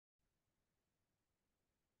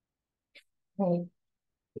Great.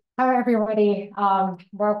 Hi, everybody.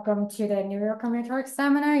 Welcome to the New York Combinatorics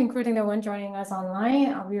seminar, including the one joining us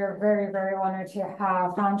online. We are very, very honored to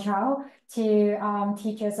have Fan Zhou to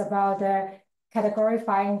teach us about the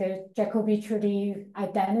categorifying the Jacobi-Trudi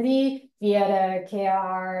identity via the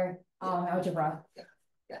KLR algebra.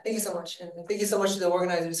 Yeah, thank you so much. And thank you so much to the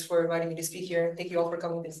organizers for inviting me to speak here. Thank you all for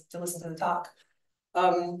coming to listen to the talk.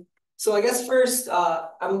 So I guess first,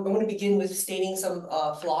 I'm going to begin with stating some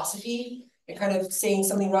philosophy and kind of saying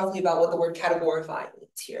something roughly about what the word categorifying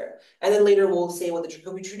means here. And then later we'll say what the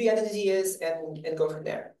Jacobi-Trudi identity is and go from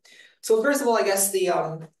there. So first of all, I guess the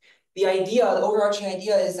overarching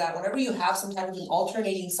idea is that whenever you have some type of an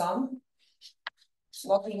alternating sum,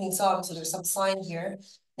 so there's some sign here,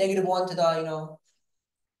 -1 to the,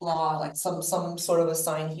 blah, like some sort of a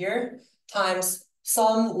sign here, times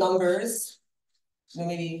some numbers,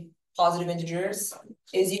 maybe positive integers,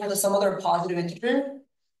 is equal to some other positive integer.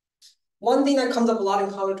 One thing that comes up a lot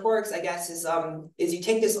in combinatorics, I guess, is you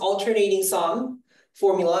take this alternating sum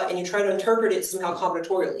formula and you try to interpret it somehow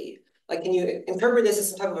combinatorially. Like, can you interpret this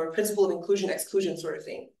as some type of a principle of inclusion-exclusion sort of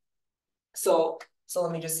thing? So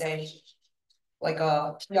let me just say, like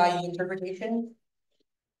a PIE interpretation.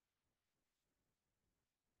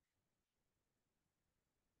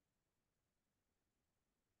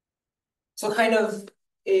 So kind of,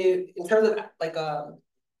 in terms of like a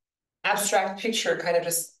abstract picture, kind of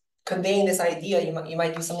just conveying this idea, you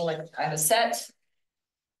might do something like, I have a set.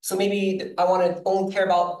 So maybe I want to only care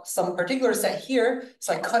about some particular set here.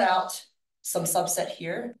 So I cut out some subset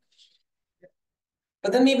here.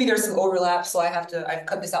 But then maybe there's some overlap. So I've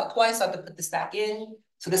cut this out twice. So I have to put this back in.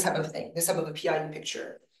 So this type of thing, this type of a PIE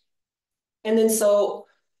picture. And then so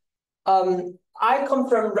I come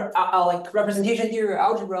from like representation theory or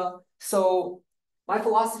algebra. So my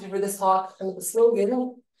philosophy for this talk and the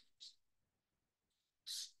slogan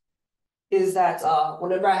is that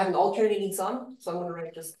whenever I have an alternating sum, so I'm going to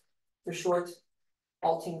write just for short,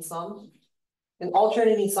 alternating sum. An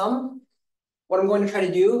alternating sum, what I'm going to try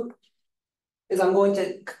to do is I'm going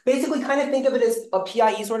to basically kind of think of it as a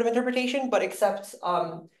PIE sort of interpretation, but except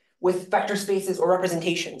with vector spaces or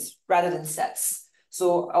representations rather than sets.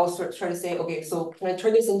 So I'll try to say, okay, so can I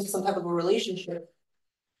turn this into some type of a relationship?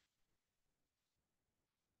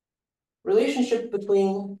 Relationship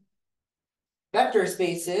between vector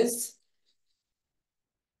spaces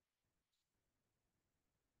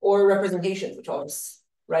or representations, which I'll just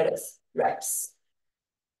write as reps.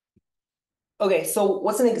 Okay, so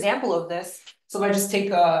what's an example of this? So if I just take,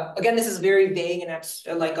 again, this is very vague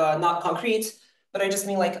and like not concrete, but I just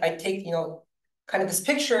mean like I take, kind of this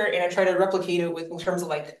picture and I try to replicate it in terms of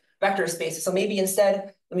like vector space. So maybe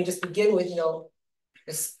instead, let me just begin with,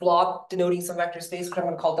 this blob denoting some vector space, which I'm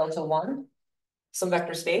going to call delta 1, some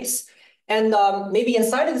vector space. And maybe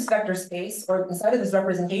inside of this vector space or inside of this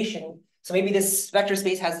representation, so maybe this vector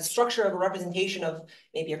space has the structure of a representation of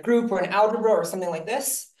maybe a group or an algebra or something like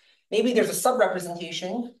this. Maybe there's a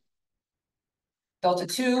sub-representation, delta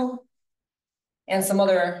 2, and some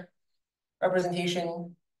other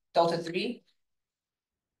representation, delta 3.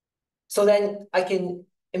 So then I can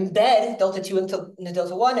embed delta 2 into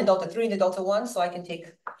delta 1 and delta 3 into delta 1. So I can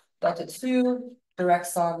take delta 2, direct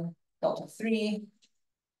sum, delta 3,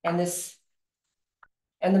 and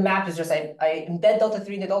the map is just I embed delta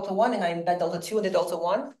 3 into delta 1 and I embed delta 2 into delta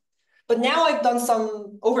 1. But now I've done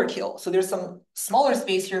some overkill. So there's some smaller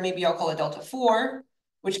space here. Maybe I'll call it delta 4,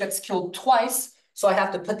 which gets killed twice. So I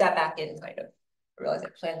have to put that back in, kind of. I realize I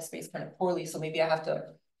planned space kind of poorly. So maybe I have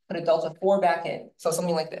to put a delta 4 back in. So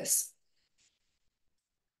something like this.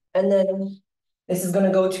 And then this is going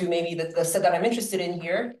to go to maybe the set that I'm interested in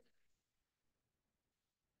here.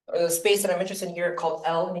 Or the space that I'm interested in here called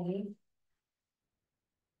L, maybe.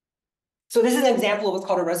 So this is an example of what's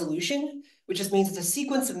called a resolution, which just means it's a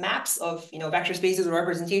sequence of maps of vector spaces or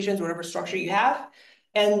representations, whatever structure you have.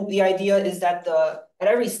 And the idea is that at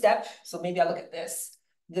every step, so maybe I look at this,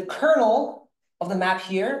 the kernel of the map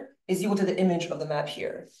here is equal to the image of the map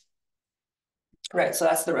here. Right, so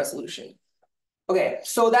that's the resolution. Okay,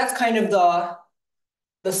 so that's kind of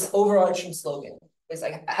this overarching slogan. It's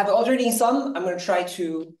like I have an alternating sum, I'm going to try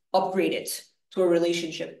to upgrade it to a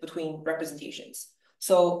relationship between representations.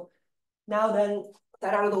 So now then, with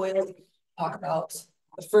that out of the way, let's talk about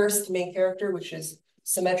the first main character, which is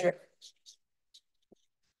symmetric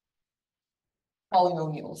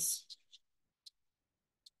polynomials.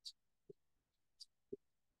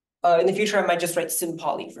 In the future, I might just write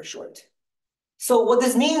sym-poly for short. So what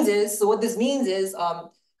this means is, so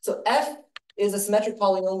f is a symmetric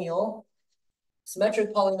polynomial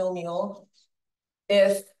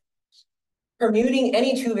if permuting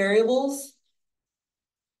any two variables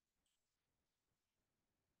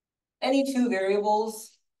any two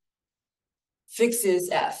variables fixes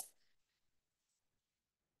f.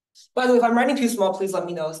 By the way, if I'm writing too small, please let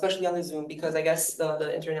me know, especially on the Zoom, because I guess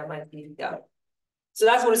the internet might be, yeah. So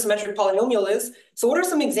that's what a symmetric polynomial is. So what are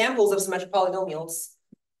some examples of symmetric polynomials?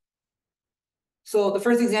 So the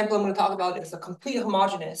first example I'm going to talk about is a complete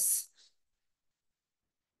homogeneous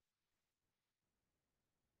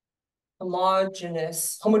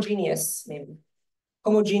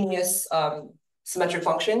symmetric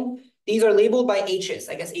function. These are labeled by h's,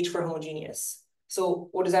 I guess H for homogeneous. So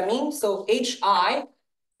what does that mean? So hi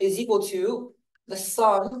is equal to the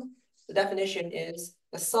sum, the definition is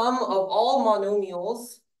the sum of all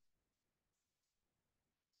monomials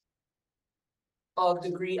of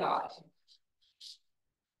degree I.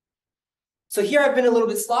 So here I've been a little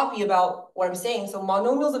bit sloppy about what I'm saying. So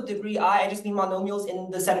monomials of degree I just mean monomials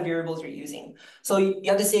in the set of variables you're using. So you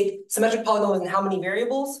have to say symmetric polynomials and how many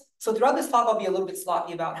variables. So throughout this talk, I'll be a little bit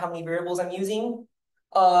sloppy about how many variables I'm using.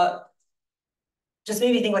 Just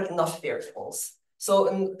maybe think like enough variables. So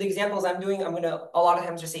in the examples I'm doing, I'm gonna a lot of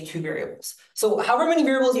times just say two variables. So however many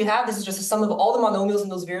variables you have, this is just a sum of all the monomials in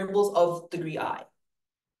those variables of degree I.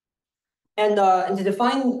 And to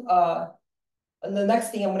define and the next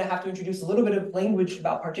thing I'm going to have to introduce a little bit of language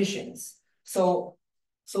about partitions. So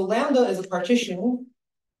lambda is a partition.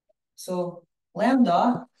 So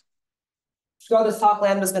lambda, throughout this talk,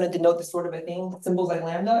 lambda is going to denote this sort of a thing. Symbols like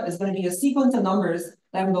lambda is going to be a sequence of numbers,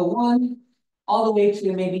 lambda 1, all the way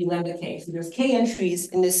to maybe lambda k. So there's k entries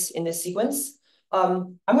in this sequence.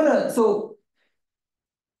 I'm going to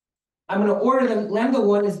order them. Lambda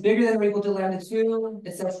 1 is bigger than or equal to lambda 2,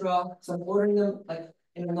 etc. So I'm ordering them like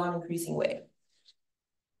in a non-increasing way.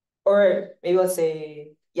 Or maybe let's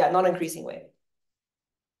say, yeah, non-increasing way.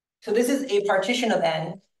 So this is a partition of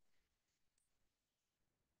n.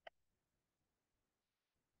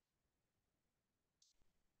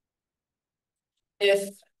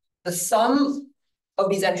 If the sum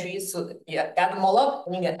of these entries, so yeah, add them all up,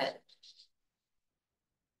 and you get n.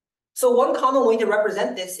 So one common way to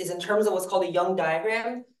represent this is in terms of what's called a Young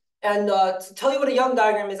diagram. And to tell you what a Young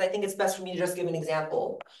diagram is, I think it's best for me to just give an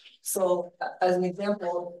example. So as an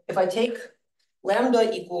example, if I take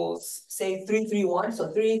lambda equals, say, 3, 3, 1,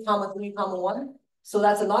 so 3, 3, 1. So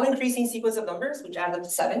that's a non-increasing sequence of numbers, which adds up to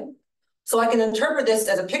 7. So I can interpret this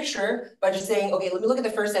as a picture by just saying, okay, let me look at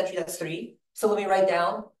the first entry, that's 3. So let me write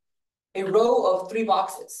down a row of 3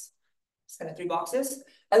 boxes. It's kind of 3 boxes.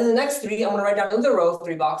 And then the next 3, I'm going to write down another row of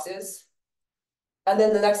 3 boxes. And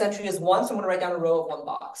then the next entry is 1, so I'm going to write down a row of 1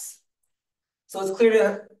 box. So it's clear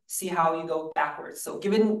to see how you go backwards. So if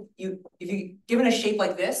you given a shape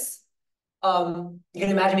like this, you can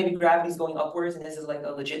imagine maybe gravity is going upwards, and this is like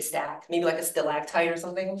a legit stack, maybe like a stalactite or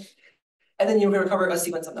something. And then you're going to recover a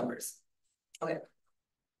sequence of numbers. Okay.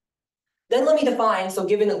 Then let me define, so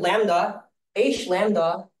given lambda, h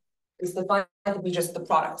lambda is defined to be just the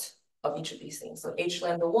product of each of these things. So h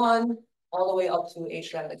lambda 1 all the way up to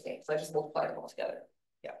h lambda k. So I just multiply them all together.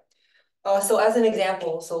 Yeah. So as an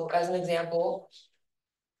example,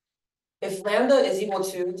 if lambda is equal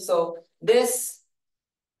to, so this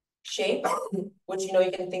shape, which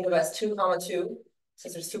you can think of as 2, 2,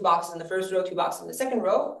 since there's 2 boxes in the first row, 2 boxes in the second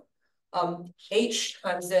row, h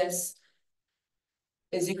times this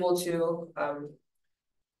is equal to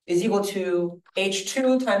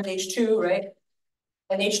h2 times h2, right?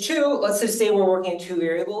 And h2, let's just say we're working in 2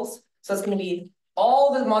 variables. So it's going to be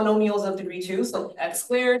all the monomials of degree 2, so x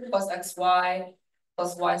squared plus xy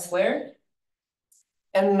plus y squared.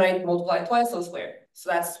 And then I multiply it twice, so squared. So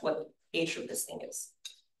that's what h of this thing is.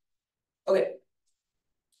 Okay.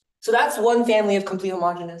 So that's one family of complete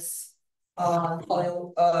homogeneous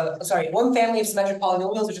one family of symmetric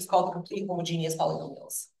polynomials, which is called the complete homogeneous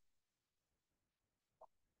polynomials.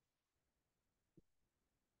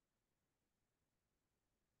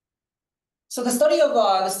 So the study of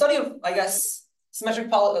I guess symmetric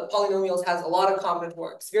polynomials has a lot of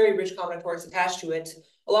combinatorics, very rich combinatorics attached to it.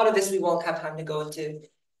 A lot of this we won't have time to go into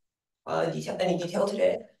any detail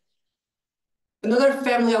today. Another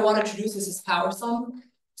family I want to introduce is this power sum.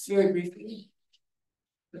 Just very briefly.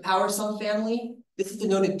 The power sum family. This is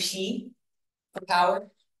denoted P for power.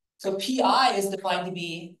 So Pi is defined to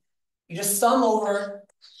be, you just sum over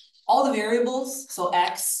all the variables. So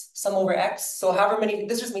x, sum over x. So however many,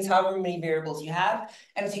 this just means however many variables you have.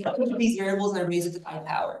 And if you take each of these variables and I raise it to the ith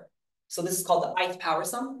power. So this is called the ith power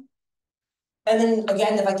sum. And then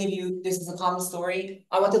again, if I give you, this is a common story,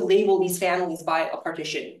 I want to label these families by a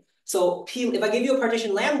partition. So if I give you a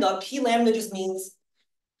partition lambda, P lambda just means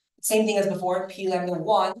same thing as before, P lambda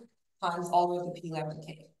 1 times all the way up to P lambda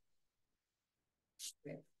k.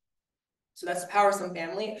 Okay. So that's the power sum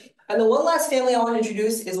family. And the one last family I want to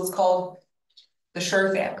introduce is what's called the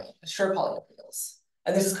Schur family, the Schur polynomials.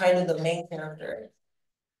 And this is kind of the main character.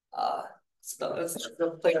 Let's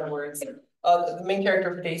play on words. The main character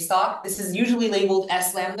for today's talk. This is usually labeled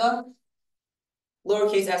S lambda,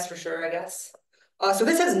 lowercase s for sure, I guess. So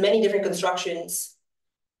this has many different constructions.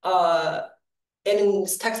 And in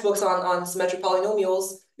textbooks on symmetric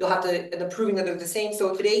polynomials, you'll have to end up proving that they're the same.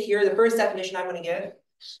 So today here, the first definition I'm going to give.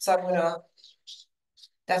 So I'm going to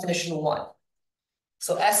definition 1.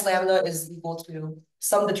 So S lambda is equal to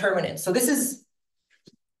some determinant. So this is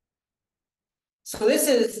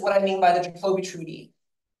what I mean by the Jacobi-Trudi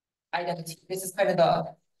identity. This is kind of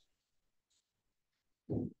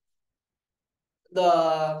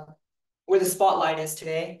where the spotlight is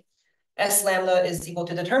today. S lambda is equal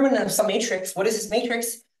to determinant of some matrix. What is this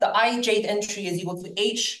matrix? The ijth entry is equal to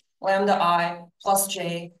H lambda I plus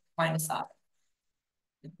J minus I.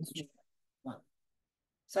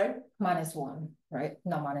 Sorry? -1, right?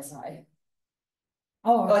 Not minus I.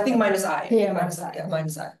 Oh, I think minus I. Yeah, minus I. Yeah,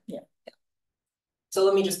 minus I. Yeah. So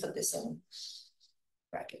let me just put this in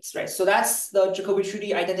brackets, right? So that's the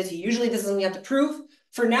Jacobi-Trudi identity. Usually this is something you have to prove.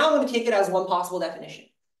 For now, I'm going to take it as one possible definition.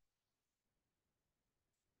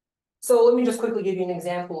 So let me just quickly give you an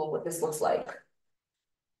example of what this looks like.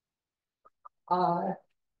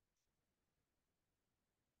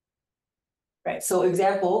 Right, so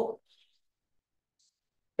example,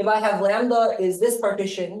 if I have lambda is this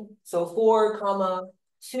partition, so 4,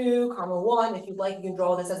 2, 1, if you'd like, you can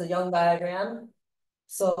draw this as a Young diagram.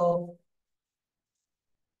 So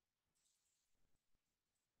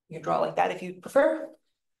you can draw it like that if you prefer.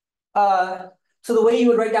 So the way you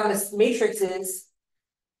would write down this matrix is,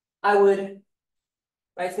 right,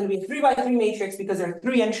 it's going to be a 3 by 3 matrix because there are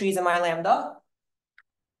 3 entries in my lambda.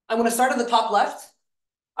 I'm going to start at the top left.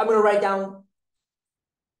 I'm going to write down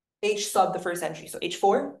H sub the first entry, so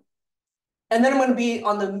H4. And then I'm going to be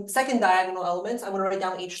on the second diagonal element, I'm going to write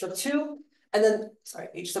down H sub 2, and then,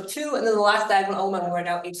 H sub 2, and then the last diagonal element, I'm going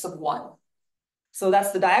to write down H sub 1. So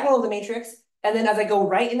that's the diagonal of the matrix. And then as I go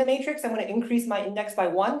right in the matrix, I'm going to increase my index by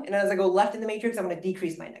 1. And as I go left in the matrix, I'm going to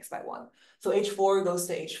decrease my index by 1. So H4 goes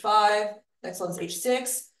to H5, next one's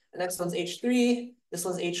H6, the next one's H3, this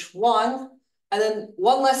one's H1. And then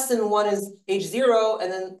 1 less than 1 is H0,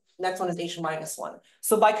 and then next one is H minus 1.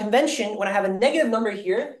 So by convention, when I have a negative number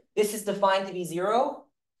here, this is defined to be 0,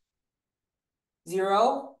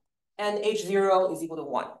 0, and H0 is equal to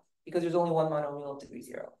 1, because there's only one monomial of degree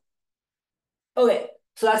 0. Okay,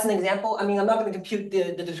 so that's an example. I mean, I'm not going to compute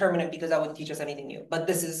the determinant because that wouldn't teach us anything new, but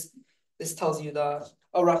this tells you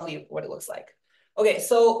roughly what it looks like. Okay,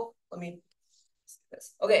 so let me see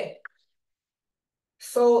this. Okay,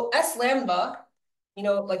 so S lambda,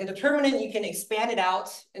 like a determinant, you can expand it out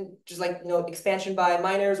and just like, expansion by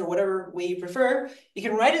minors or whatever way you prefer. You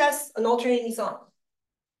can write it as an alternating sum.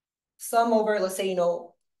 Sum over, let's say,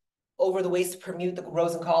 over the ways to permute the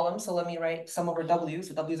rows and columns. So let me write sum over W.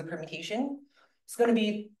 So W is a permutation. It's going to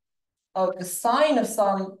be the sign of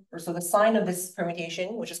sum, so the sign of this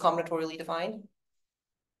permutation, which is combinatorially defined,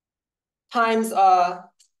 times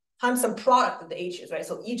some product of the H's, right?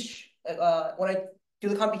 So each, when I do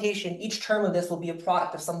the computation, each term of this will be a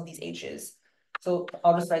product of some of these H's. So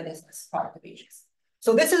I'll just write this as product of H's.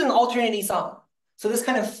 So this is an alternating sum. So this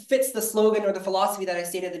kind of fits the slogan or the philosophy that I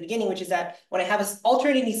stated at the beginning, which is that when I have an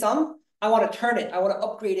alternating sum, I want to turn it, I want to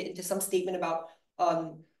upgrade it into some statement about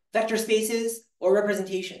vector spaces or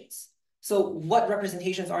representations. So what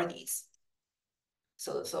representations are these?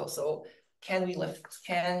 So can we lift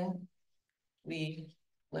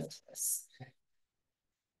this?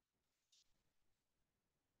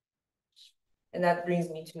 And that brings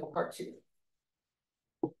me to part 2.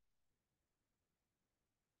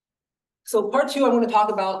 So part 2, I'm going to talk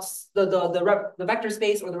about the vector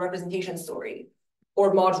space or the representation story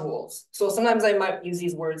or modules. So sometimes I might use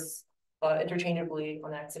these words interchangeably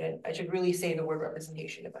on accident. I should really say the word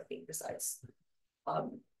representation if I'm being precise.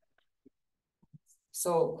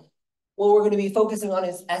 So what we're going to be focusing on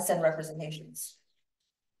is SN representations.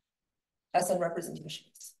 SN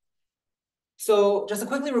representations. So just to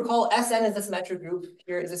quickly recall, SN is a symmetric group.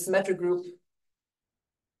 Here is a symmetric group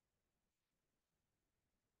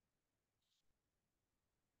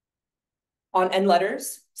on n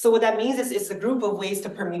letters. So what that means is it's a group of ways to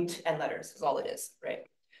permute n letters is all it is, right?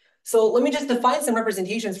 So let me just define some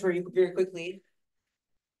representations for you very quickly.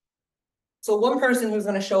 So one person who's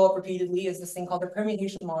going to show up repeatedly is this thing called the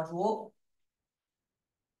permutation module.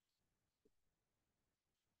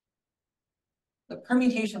 The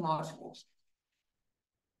permutation module.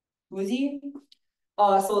 Who is he?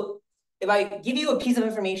 So if I give you a piece of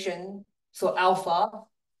information, so alpha,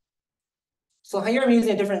 So here I'm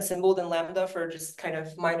using a different symbol than lambda for just kind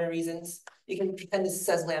of minor reasons. You can pretend this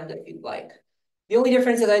says lambda if you'd like. The only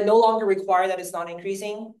difference is I no longer require that it's not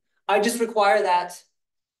increasing. I just require that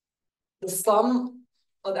the sum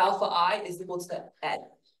of alpha I is equal to n.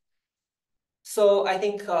 So I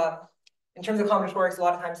think in terms of combinatorics, a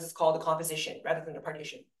lot of times it's called a composition rather than a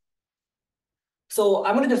partition. So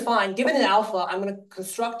I'm going to define, given an alpha, I'm going to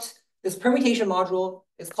construct this permutation module.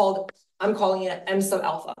 I'm calling it m sub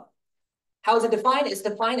alpha. How is it defined? It's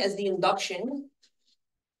defined as the induction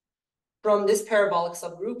from this parabolic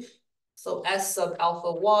subgroup. So S sub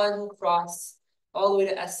alpha 1 cross all the way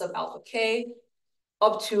to S sub alpha k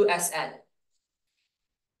up to Sn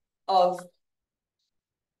of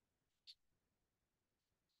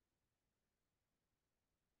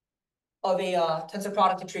a tensor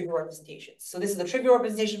product of trivial representations. So this is the trivial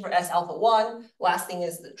representation for S alpha 1. Last thing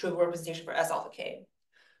is the trivial representation for S alpha k.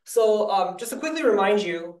 So just to quickly remind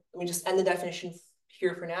you, let me just end the definition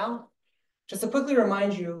here for now. Just to quickly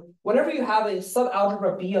remind you, whenever you have a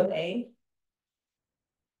subalgebra B of A,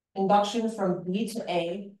 induction from B to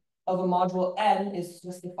A of a module N is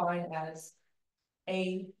just defined as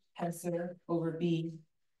A tensor over B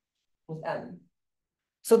with M.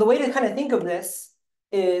 So the way to kind of think of this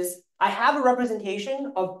is I have a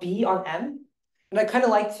representation of B on M, and I kind of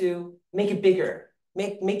like to make it bigger,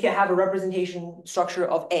 make it have a representation structure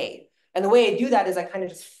of A. And the way I do that is I kind of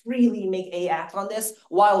just freely make A act on this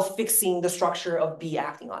while fixing the structure of B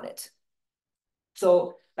acting on it.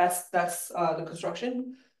 So that's the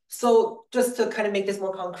construction. So just to kind of make this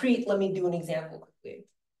more concrete, let me do an example quickly.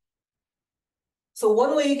 So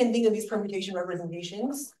one way you can think of these permutation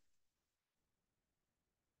representations,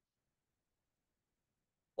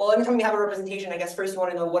 well, anytime you have a representation, I guess first you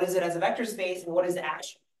want to know what is it as a vector space and what is the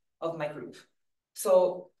action of my group.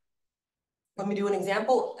 So let me do an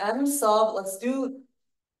example. M sub, let's do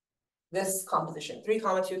this composition, 3,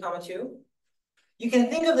 2, 2. You can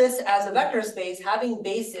think of this as a vector space having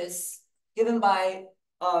basis given by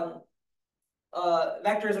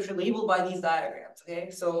vectors which are labeled by these diagrams,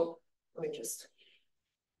 okay? So let me just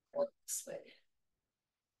work this way.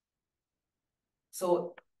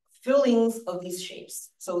 So fillings of these shapes.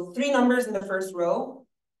 So 3 numbers in the first row,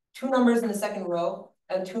 2 numbers in the second row,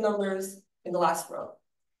 and 2 numbers in the last row.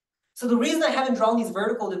 So the reason I haven't drawn these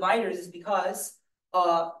vertical dividers is because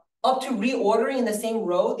up to reordering in the same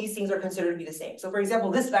row, these things are considered to be the same. So for example,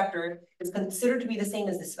 this vector is considered to be the same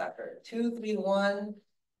as this vector. 2, 3, 1,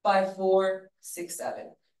 5, 4, 6, 7,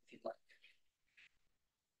 if you'd like.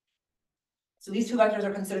 So these 2 vectors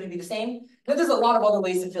are considered to be the same. Then there's a lot of other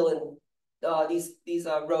ways to fill in these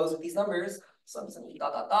rows with these numbers. So I'm just going to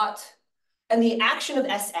dot, dot, dot. And the action of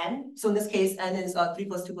Sn, so in this case, n is 3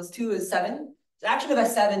 plus 2 plus 2 is 7. The action of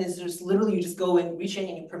S7 is just literally you just go and reach in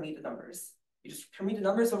and you permute the numbers. You just permute the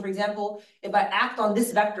numbers. So for example, if I act on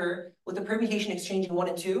this vector with the permutation exchanging 1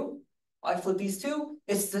 and 2, I flip these 2,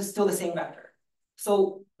 it's still the same vector.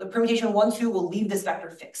 So the permutation 1, 2 will leave this vector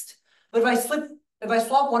fixed. But if I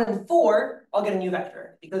swap 1 and 4, I'll get a new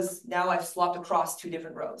vector because now I've swapped across 2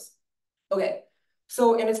 different rows. Okay,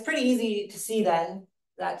 so and it's pretty easy to see then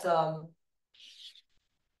that the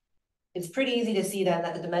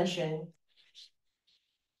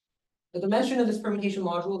dimension of this permutation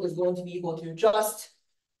module is going to be equal to just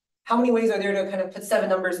how many ways are there to kind of put 7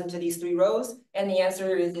 numbers into these 3 rows? And the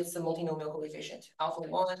answer is it's the multinomial coefficient, alpha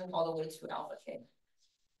 1 all the way to alpha k.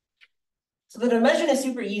 So the dimension is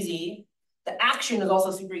super easy. The action is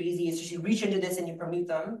also super easy. It's just you reach into this and you permute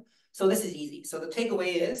them. So this is easy. So the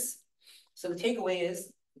takeaway is,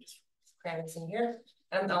 just cram this in here,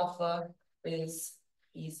 M alpha is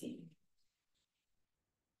easy.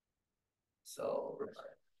 So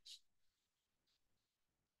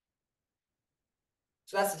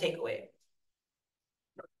that's the takeaway.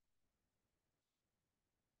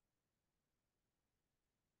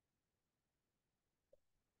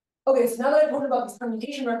 Okay, so now that I've talked about these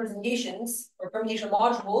permutation representations or permutation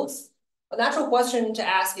modules, a natural question to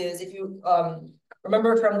ask is if you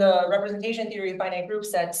remember from the representation theory of finite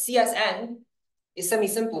groups that CSN is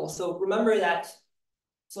semi-simple. So remember that,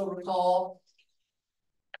 so recall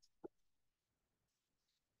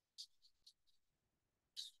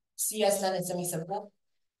CSN is semi-simple.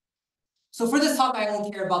 So for this talk, I only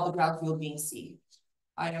care about the ground field being C.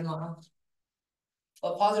 I am a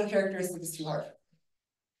positive characteristic is too hard.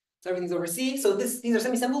 So everything's over C. So these are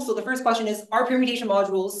semi-simple. So the first question is, are permutation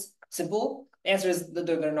modules simple? The answer is that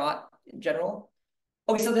they're not in general.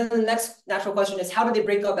 Okay, so then the next natural question is, how do they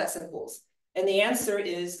break up as simples? And the answer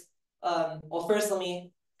is, well, first let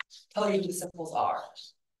me tell you what the simples are.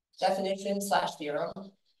 Definition / theorem.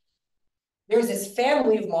 there's this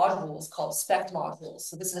family of modules called spect modules.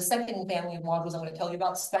 So this is the second family of modules I'm going to tell you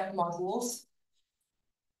about, spect modules.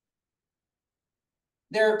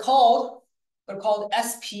 They're called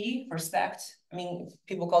SP for spect. I mean,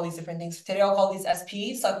 people call these different things. Today I'll call these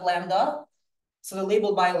SP, sub lambda. So they're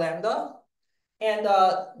labeled by lambda. And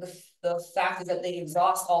the fact is that they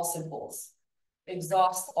exhaust all simples.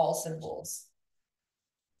 Exhaust all simples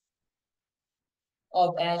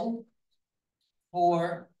of n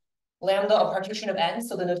for lambda, a partition of n.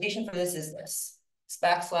 So the notation for this is this. It's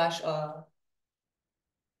backslash,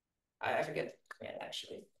 I forget the command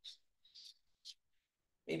actually.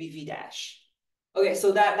 Maybe v dash. Okay,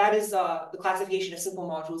 so that is the classification of simple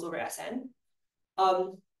modules over Sn.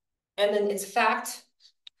 And then it's a fact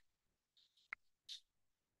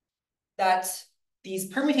that these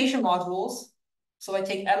permutation modules, so I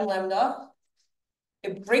take m lambda,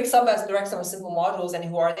 it breaks up as the direct sum of simple modules, and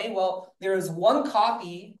who are they? Well, there is one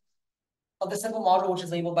copy of the simple module which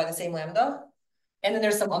is labeled by the same lambda, and then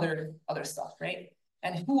there's some other stuff, right?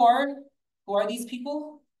 And who are these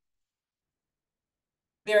people?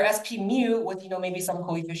 They're SP mu with maybe some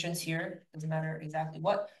coefficients here, doesn't matter exactly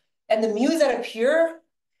what. And the mu's that appear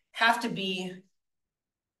have to be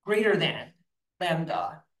greater than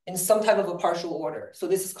lambda in some type of a partial order. So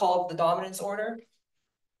this is called the dominance order.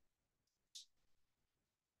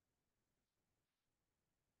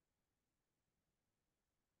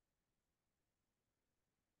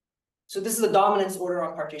 So this is the dominance order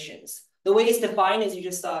on partitions. The way it's defined is you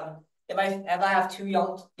just if I have two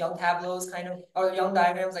young tableaus kind of, or young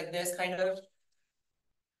diagrams like this kind of,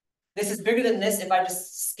 this is bigger than this if I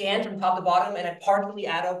just scan from top to bottom and I partially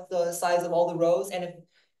add up the size of all the rows. And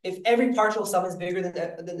if every partial sum is bigger than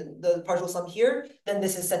the partial sum here, then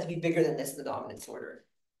this is said to be bigger than this in the dominance order.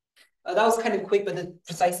 That was kind of quick, but the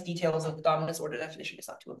precise details of the dominance order definition is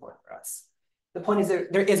not too important for us. The point is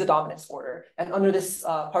there is a dominance order, and under this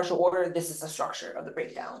partial order, this is the structure of the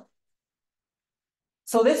breakdown.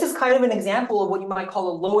 So this is kind of an example of what you might call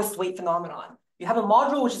a lowest weight phenomenon. You have a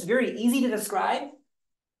module which is very easy to describe,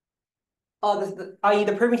 i.e.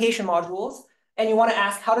 the permutation modules, and you want to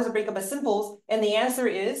ask how does it break up as simples, and the answer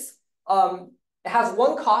is it has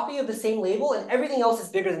one copy of the same label, and everything else is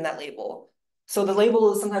bigger than that label. So the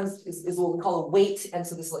label sometimes is what we call a weight, and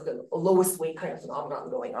so this is like a lowest weight kind of phenomenon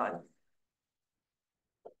going on.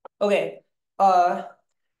 Okay,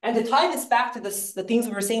 and to tie this back to the things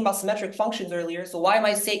we were saying about symmetric functions earlier, so why am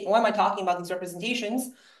I talking about these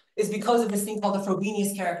representations, is because of this thing called the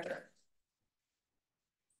Frobenius character.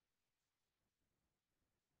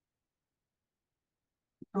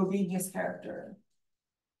 Frobenius character.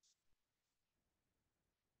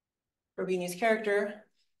 Frobenius character.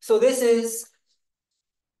 So this is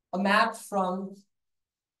a map from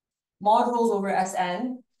modules over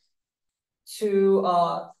Sn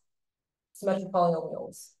to symmetric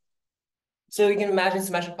polynomials. So you can imagine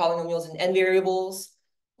symmetric polynomials in n variables,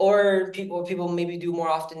 or people maybe do more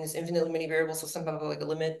often is infinitely many variables, so some kind of like a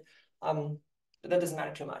limit. But that doesn't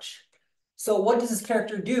matter too much. So what does this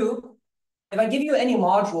character do? If I give you any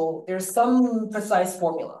module, there's some precise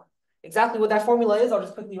formula. Exactly what that formula is, I'll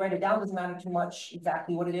just quickly write it down. Doesn't matter too much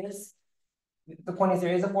exactly what it is. The point is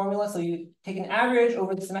there is a formula. So you take an average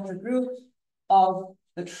over the symmetric group of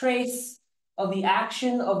the trace of the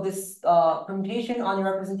action of this permutation on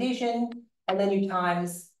your representation, and then you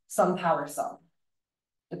times some power sum,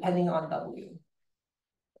 depending on W.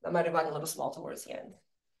 That might have gotten a little small towards the end.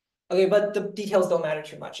 Okay, but the details don't matter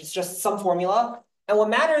too much. It's just some formula. And what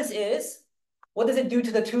matters is, what does it do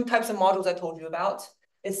to the two types of modules I told you about?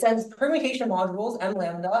 It sends permutation modules, m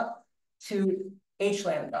lambda, to h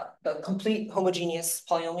lambda, the complete homogeneous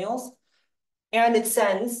polynomials. And it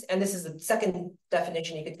sends, and this is the second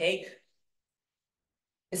definition you could take,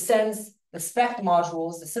 it sends the spect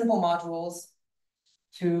modules, the simple modules,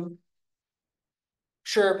 to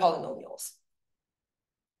Schur polynomials.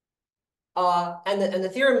 And the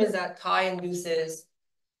theorem is that chi induces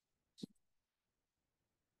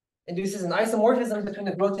an isomorphism between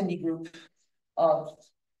the Grothendieck group of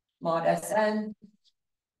mod Sn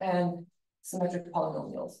and symmetric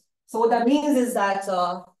polynomials. So what that means is that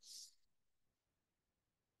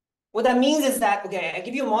okay, I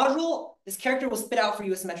give you a module, this character will spit out for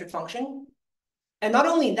you a symmetric function. And not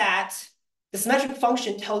only that, the symmetric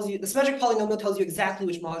polynomial tells you exactly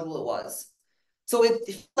which module it was. So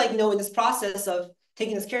if like, in this process of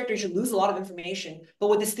taking this character, you should lose a lot of information. But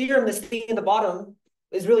what this theorem, this thing in the bottom,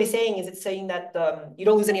 is really saying is it's saying that you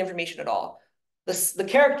don't lose any information at all. The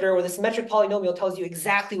character or the symmetric polynomial tells you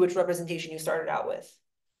exactly which representation you started out with.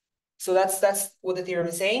 So that's what the theorem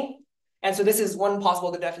is saying. And so this is one possible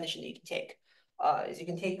other definition that you can take. Is you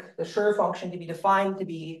can take the Schur function to be defined to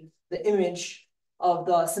be the image of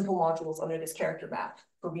the simple modules under this character map,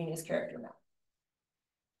 Frobenius character map.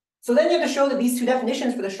 So then you have to show that these two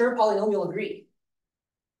definitions for the Schur polynomial agree.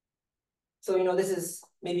 So, this is,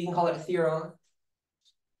 maybe you can call it a theorem.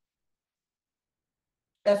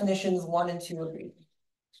 Definitions 1 and 2 agree.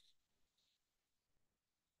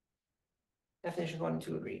 Definitions 1 and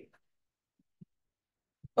 2 agree.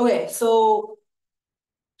 Okay, so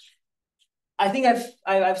I think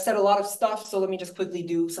I've said a lot of stuff, so let me just quickly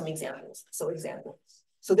do some examples.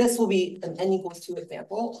 So this will be an n equals 2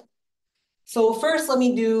 example. So first, let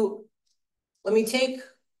me take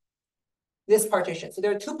this partition. So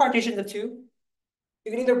there are two partitions of 2.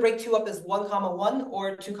 You can either break 2 up as 1, 1,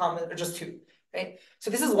 or 2, or just 2, right?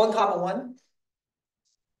 So this is 1, 1.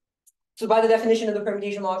 So by the definition of the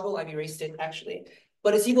permutation module, I've erased it actually,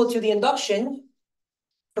 but it's equal to the induction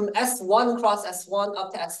from S1 cross S1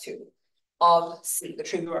 up to S2 of C, the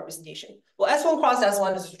trivial representation. Well, S1 cross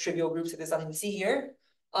S1 is a trivial group, so there's nothing to see here.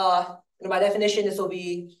 By definition, this will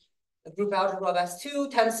be the group algebra of S2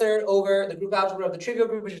 tensored over the group algebra of the trivial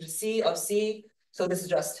group, which is C of C. So this is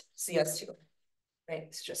just CS2, right?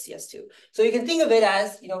 It's just CS2. So you can think of it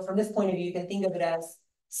as, from this point of view, you can think of it as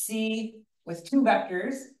C with 2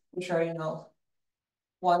 vectors, which are,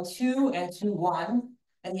 1, 2, and 2, 1.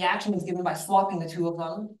 And the action is given by swapping the 2 of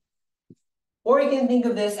them. Or you can think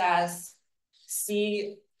of this as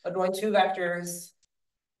C drawing 2 vectors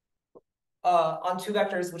on 2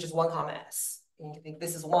 vectors, which is 1, S. And you can think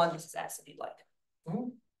this is 1, this is S, if you'd like.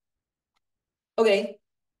 Okay.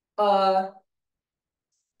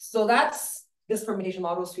 So that's this permutation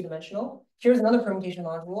module is 2-dimensional. Here's another permutation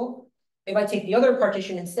module. If I take the other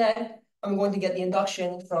partition instead, I'm going to get the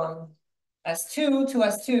induction from S2 to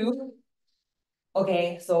S2.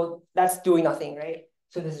 Okay, so that's doing nothing, right?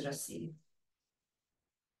 So this is just C.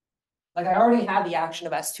 Like I already have the action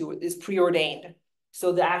of S2 is preordained.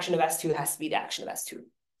 So the action of S2 has to be the action of S2.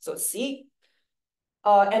 So it's C.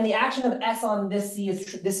 And the action of S on this C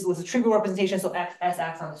this was a trivial representation, so S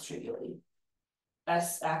acts on this trivially.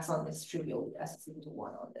 S acts on this trivially. S is equal to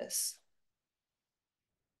 1 on this.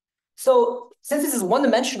 So since this is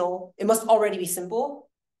 1-dimensional, it must already be simple.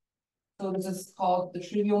 So this is called the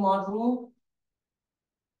trivial module.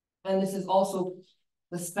 And this is also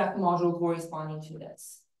the spec module corresponding to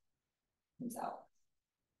this.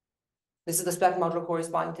 This is the spec module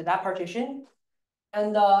corresponding to that partition.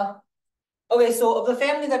 And okay, so of the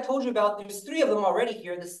families I've told you about, there's 3 of them already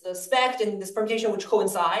here. The spec and this permutation which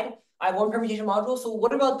coincide. I have 1 permutation module. So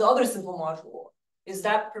what about the other simple module? Is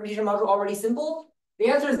that permutation module already simple? The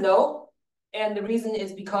answer is no. And the reason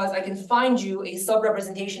is because I can find you a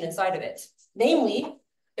sub-representation inside of it. Namely,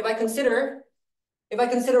 if I consider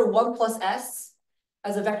 1 plus S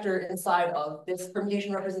as a vector inside of this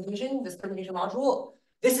permutation representation, this permutation module,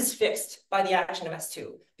 this is fixed by the action of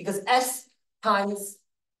S2 because S times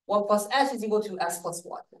 1 plus S is equal to S plus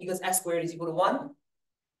 1 because S squared is equal to 1.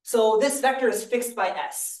 So this vector is fixed by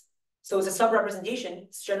S. So it's a sub-representation.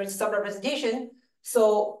 It generates a sub-representation.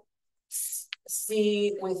 So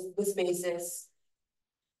C with this basis,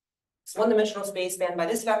 it's 1-dimensional space spanned by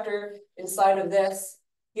this vector inside of this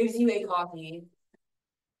gives you a copy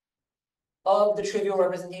of the trivial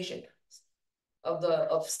representation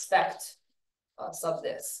of spect sub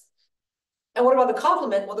this. And what about the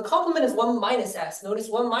complement? Well, the complement is 1 minus S. Notice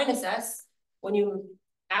 1 minus S, when you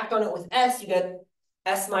act on it with S, you get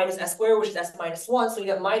S minus S squared, which is S minus 1. So you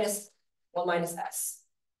get minus 1 minus S.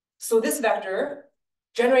 So this vector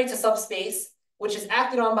generates a subspace, which is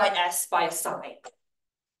acted on by S by a sign.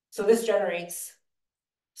 So this generates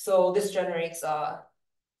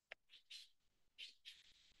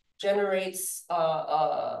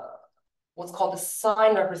what's called a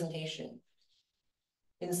sign representation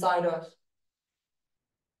inside of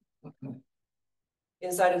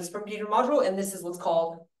this permutation module, and this is what's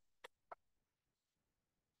called,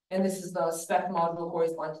 and this is the spec module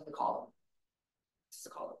corresponding to the column. This is the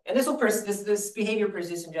column, and this will this behavior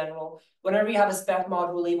persists in general. Whenever you have a spec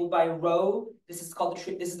module labeled by row, this is called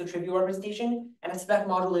this is the trivial representation, and a spec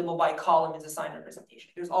module labeled by column is a sign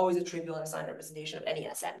representation. There's always a trivial and a sign representation of any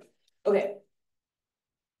Sn. Okay.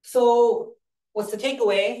 So what's the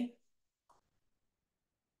takeaway?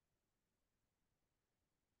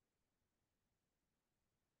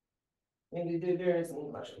 Maybe there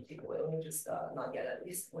isn't much of a takeaway. Let me just not yet at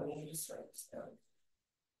least. Let me just write this down.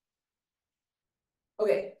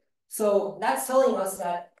 Okay, so that's telling us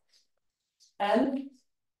that M,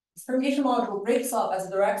 this permutation module breaks up as a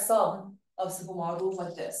direct sum of simple modules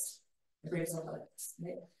like this. It breaks up like this.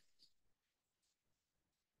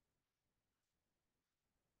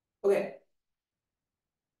 Okay.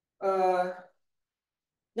 Now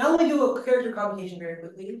let me do a character computation very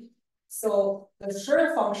quickly. So the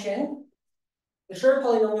Schur function, the Schur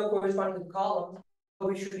polynomial corresponding to the column,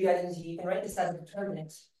 which should be identity, you can write this as a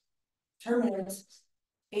determinant. Determinant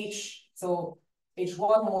H, so H1,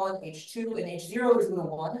 1, H2, and H0 is equal to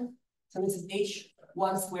 1. So this is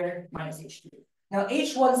H1 squared minus H2. Now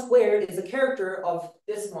H1 squared is a character of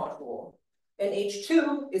this module, and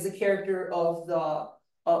H2 is a character of the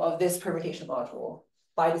this permutation module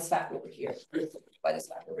by this factor over here. By this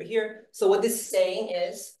factor over here. So what this is saying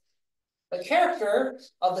is the character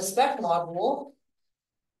of the spec module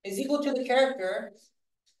is equal to the character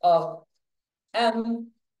of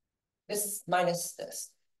M this minus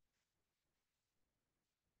this.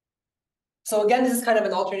 So again, this is kind of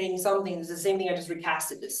an alternating sum thing. This is the same thing I just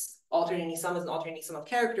recasted this. Alternating sum is an alternating sum of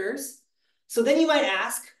characters. So then you might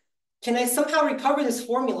ask, can I somehow recover this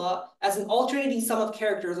formula as an alternating sum of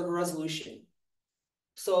characters of a resolution?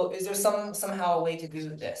 So is there somehow a way to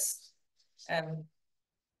do this?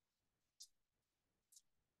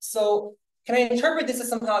 So can I interpret this as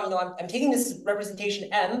somehow, I'm taking this representation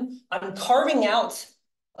M, I'm carving out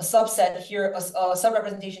a subset here, a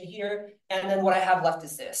sub-representation here, and then what I have left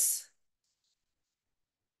is this.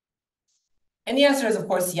 And the answer is, of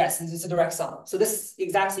course, yes, this is a direct sum. So this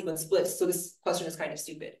exact sequence splits, so this question is kind of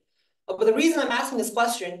stupid. But the reason I'm asking this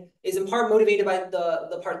question is in part motivated by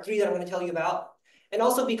the part 3 that I'm going to tell you about. And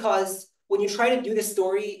also because when you try to do this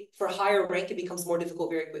story for higher rank, it becomes more difficult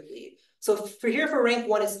very quickly. So for rank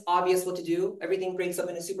 1, it's obvious what to do. Everything breaks up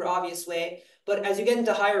in a super obvious way. But as you get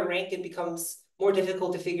into higher rank, it becomes more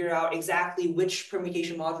difficult to figure out exactly which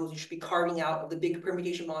permutation modules you should be carving out of the big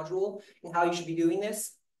permutation module and how you should be doing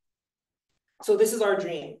this. So this is our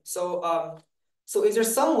dream. So is there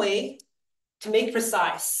some way to make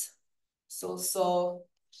precise? So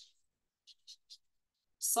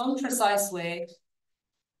some precise way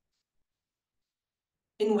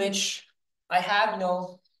in which I have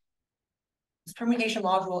this permutation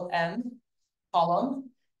module M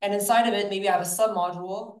column, and inside of it, maybe I have a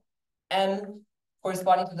submodule M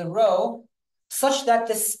corresponding to the row, such that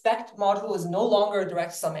this spec module is no longer a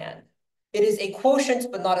direct summand. It is a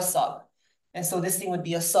quotient, but not a sub. And so this thing would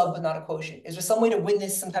be a sub, but not a quotient. Is there some way to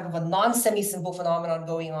witness some type of a non-semi-simple phenomenon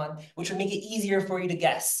going on, which would make it easier for you to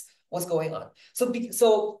guess what's going on?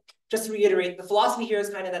 So just to reiterate, the philosophy here is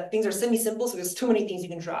kind of that things are semi-simple, so there's too many things you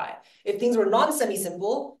can try. If things were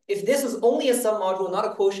non-semi-simple, if this was only a submodule, not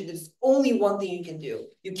a quotient, there's only one thing you can do.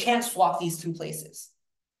 You can't swap these two places.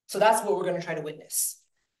 So that's what we're going to try to witness.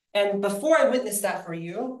 And before I witness that for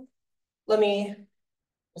you, let me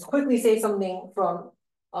just quickly say something from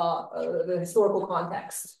the historical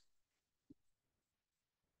context.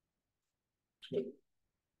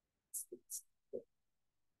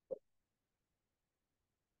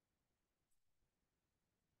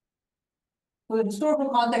 So the historical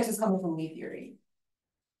context is coming from Lie theory.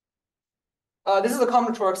 This is a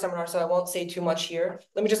combinatorics seminar, so I won't say too much here.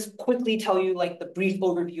 Let me just quickly tell you the brief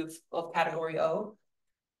overview of category O.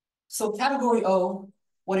 So category O,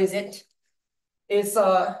 what is it? This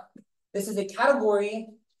is a category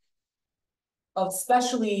of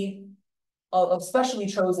specially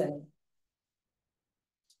chosen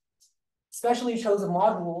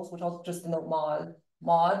modules, which I'll just denote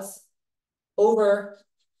mods, over,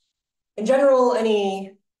 in general,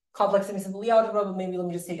 any complex semi-simple Lie algebra, but maybe let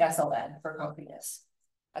me just take SLN for concreteness.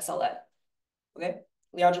 SLN, okay?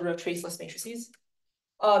 Lie algebra of traceless matrices.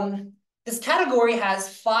 This category has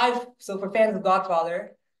 5, so for fans of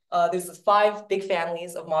Godfather, there's 5 big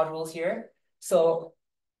families of modules here. So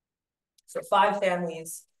 5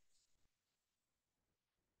 families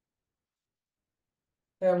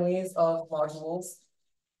of modules.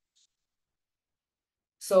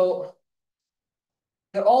 So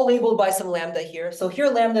they're all labeled by some lambda here. So here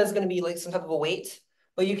lambda is going to be like some type of a weight,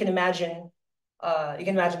 but you can imagine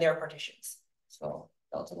there are partitions. So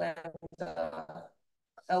delta lambda,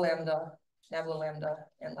 L lambda, nabla lambda,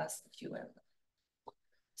 and last Q lambda.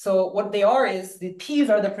 So what they are is the P's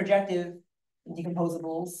are the projective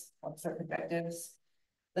decomposables, certain projectives.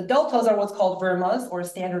 The deltas are what's called vermas or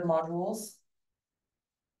standard modules.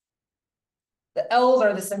 The L's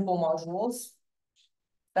are the simple modules.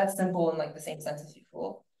 That's simple in the same sense as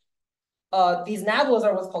usual. These nablas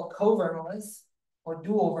are what's called covermas or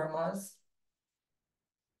dual vermas.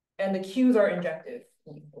 And the Q's are injective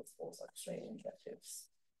decomposables, like straight injectives.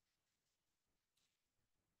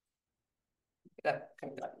 That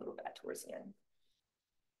kind of got a little bad towards the end.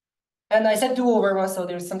 And I said dual verma, so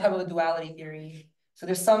there's some type of a duality theory. So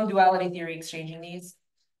there's some duality theory exchanging these.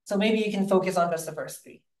 So maybe you can focus on just the first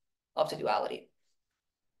 3 up to duality.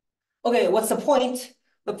 Okay, what's the point?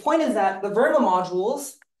 The point is that the verma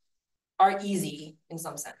modules are easy in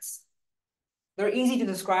some sense. They're easy to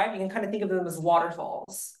describe. You can kind of think of them as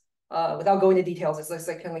waterfalls. Without going into details, it's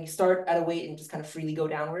like kind of like you start at a weight and just kind of freely go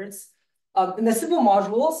downwards. And the simple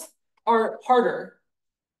modules are harder,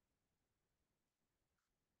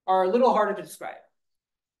 are a little harder to describe.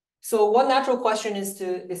 So one natural question is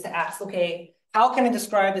to ask, okay, how can I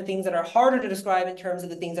describe the things that are harder to describe in terms of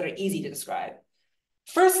the things that are easy to describe?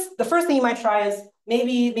 The first thing you might try is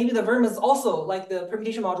maybe the verm is also like the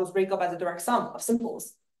permutation modules break up as a direct sum of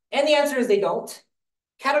simples. And the answer is they don't.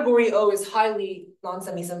 Category O is highly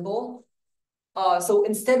non-semi-simple. So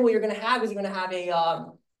instead what you're going to have is you're going to have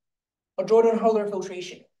a Jordan-Hurler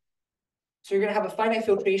filtration. So you're going to have a finite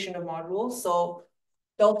filtration of modules. So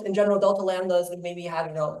in general, delta lambdas would maybe have,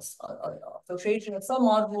 a filtration of some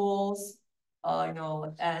modules,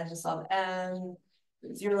 n sub n,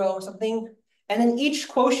 0 or something. And then each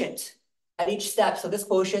quotient at each step, so this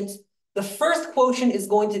quotient, the first quotient is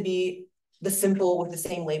going to be the simple with the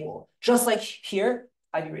same label. Just like here,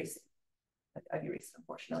 I've erased it,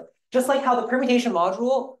 unfortunately. Just like how the permutation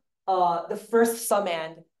module, the first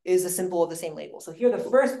summand is a simple of the same label. So here, the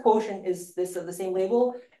first quotient is this of the same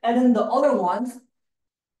label. And then the other ones,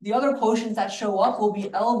 the other quotients that show up will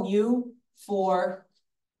be L mu for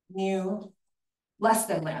mu less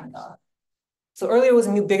than lambda. So earlier it was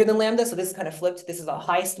mu bigger than lambda, so this is kind of flipped. This is a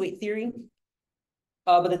highest weight theory,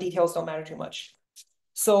 but the details don't matter too much.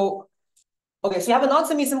 So, okay, so you have a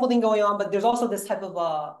non-semi-simple thing going on, but there's also this type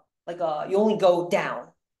of you only go down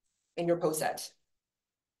in your poset.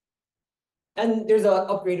 And there's an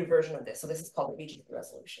upgraded version of this. So this is called the BGD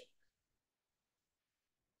resolution.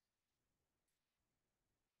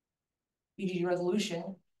 BGD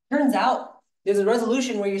resolution. Turns out there's a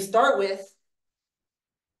resolution where you start with,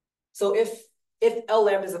 so if L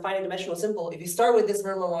lambda is a finite dimensional simple, if you start with this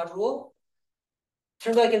Verma module,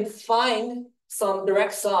 turns out I can find some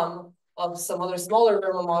direct sum of some other smaller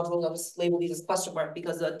Verma module. I'll just label these as question mark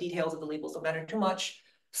because the details of the labels don't matter too much,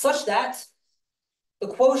 such that the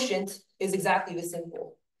quotient is exactly the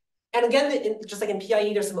simple. And again, just like in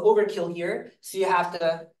PIE, there's some overkill here. So you have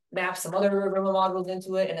to map some other Verma modules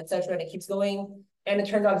into it and etc. And it keeps going. And it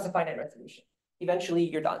turns out it's a finite resolution. Eventually,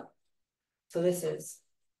 you're done. So this is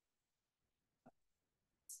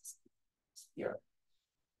your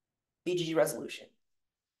BGD resolution.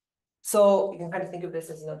 So you can kind of think of this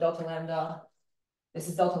as delta lambda. This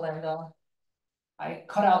is delta lambda. I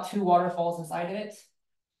cut out two waterfalls inside of it.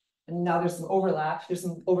 And now there's some overlap. There's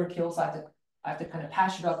some overkill. So I have to kind of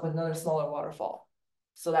patch it up with another smaller waterfall.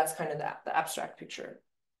 So that's kind of the abstract picture.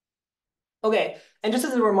 Okay, and just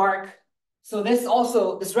as a remark, so this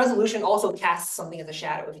resolution also casts something as a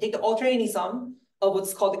shadow. If you take the alternating sum of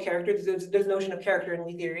what's called the character, there's a notion of character in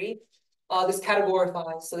Lie theory. This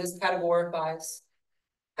categorifies. So this categorifies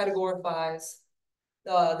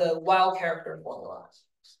the wild character formula.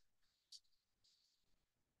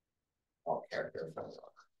 Wild character formula.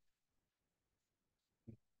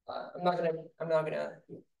 I'm not gonna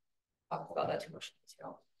talk about that too much in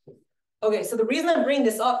detail. Okay, so the reason I'm bringing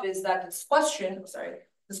this up is that this question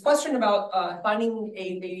about finding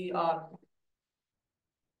a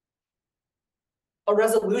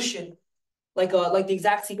resolution, like the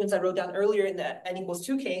exact sequence I wrote down earlier in the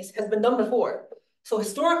n=2 case, has been done before. So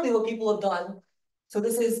historically, what people have done, so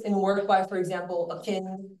this is in work by, for example,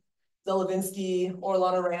 Akin, Zelevinsky,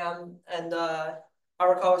 Orlana Ram, and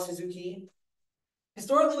Arakawa Suzuki.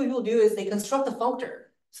 Historically, what people do is they construct a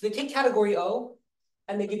functor. So they take category O,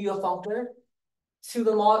 and they give you a functor to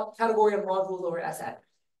the category of modules over Sn.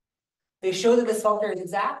 They show that this functor is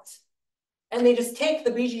exact, and they just take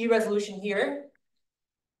the BGD resolution here.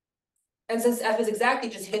 And since F is exact, they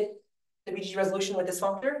just hit the BGD resolution with this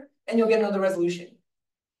functor, and you'll get another resolution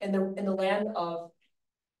in the land of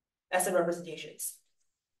Sn representations.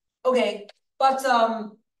 Okay, but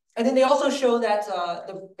and then they also show that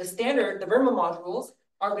the standard, the Verma modules,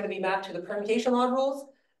 are going to be mapped to the permutation modules,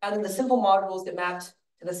 and then the simple modules get mapped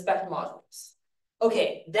to the spec modules.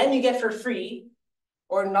 Okay, then you get for free,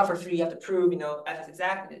 or not for free, you have to prove, F is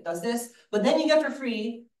exact, and it does this, but then you get for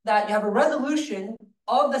free that you have a resolution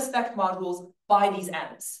of the spec modules by these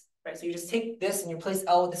m's, right? So you just take this and you replace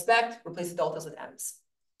L with the spec, replace the deltas with m's.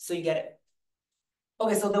 So you get it.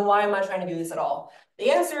 Okay, so then why am I trying to do this at all?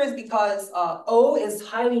 The answer is because O is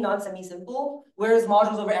highly non-semi-simple, whereas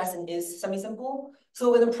modules over Sn is semi-simple.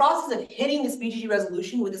 So in the process of hitting this BGD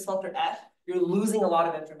resolution with this functor F, you're losing a lot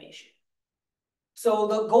of information. So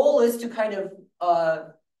the goal is to kind of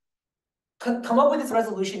come up with this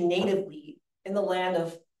resolution natively in the land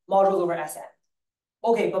of modules over Sn.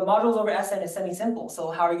 Okay, but modules over Sn is semi-simple, so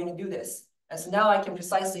how are you going to do this? And so now I can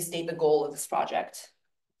precisely state the goal of this project.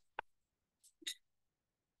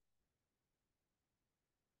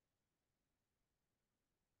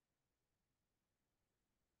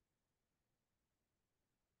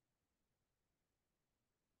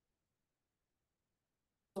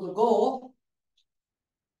 So the goal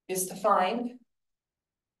is to find,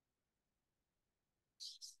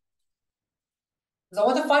 because I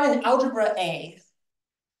want to find an algebra A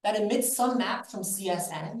that emits some map from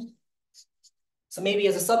CSN. So maybe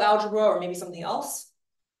as a subalgebra or maybe something else,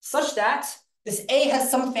 such that this A has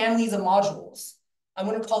some families of modules. I'm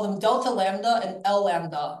going to call them delta lambda and L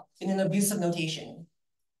lambda in an abusive notation.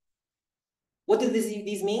 What do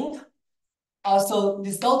these mean? So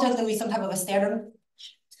this delta is going to be some type of a standard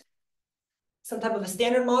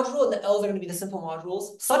module, and the L's are going to be the simple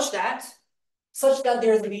modules, such that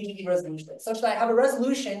there's a BGP resolution, such that I have a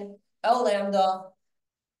resolution L lambda,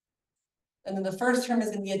 and then the first term is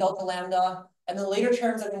going to be a delta lambda, and the later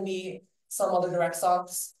terms are going to be some other direct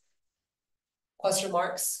sums, question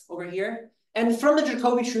marks over here. And from the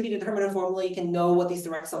Jacobi-Trudi determinant formula, you can know what these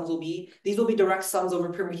direct sums will be. These will be direct sums over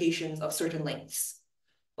permutations of certain lengths.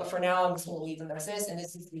 But for now, I'm just going to leave them as this, and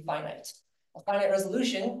this needs to be finite. A finite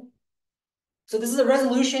resolution. So this is a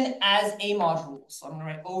resolution as a module. So I'm going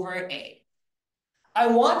to write over A. I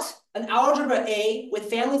want an algebra A with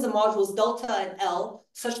families of modules delta and L,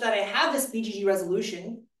 such that I have this BGG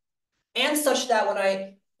resolution, and such that when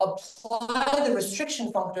I apply the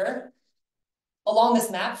restriction functor along this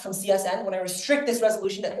map from CSN, when I restrict this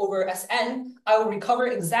resolution over Sn, I will recover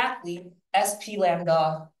exactly SP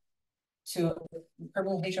lambda to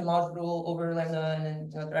permutation module over lambda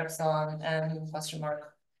and then direct sum and question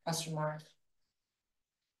mark.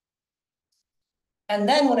 And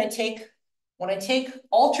then when I take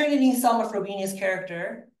alternating sum of Frobenius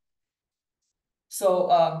character, so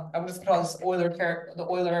I'm just gonna call this the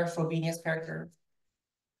Euler-Frobenius character.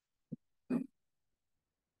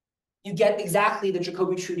 You get exactly the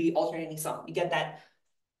Jacobi-Trudi alternating sum. You get that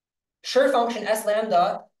Schur function S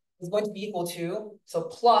lambda is going to be equal to, so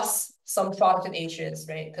plus some product of h's,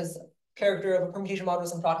 right? Because character of a permutation module is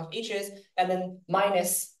some product of h's, and then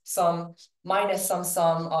minus some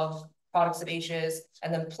sum of products of h's,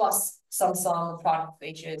 and then plus some sum of product of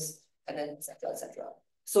h's, and then et cetera, et cetera.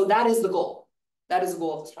 So that is the goal. That is the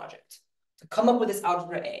goal of this project, to come up with this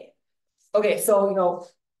algebra A. Okay, so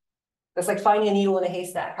that's like finding a needle in a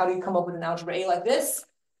haystack. How do you come up with an algebra A like this?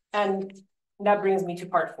 And that brings me to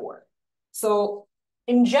part 4. So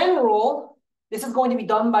in general, this is going to be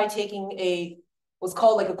done by taking what's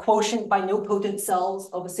called like a quotient by nilpotent cells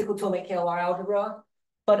of a cyclotomic KLR algebra.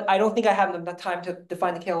 But I don't think I have enough time to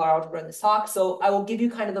define the KLR algebra in this talk. So I will give you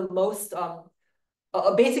kind of the most, a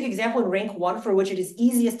basic example in rank 1 for which it is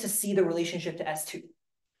easiest to see the relationship to S2.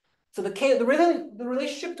 So the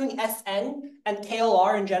relationship between Sn and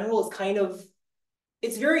KLR in general is kind of,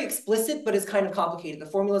 it's very explicit, but it's kind of complicated. The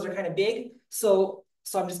formulas are kind of big. So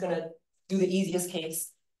I'm just going to do the easiest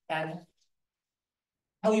case and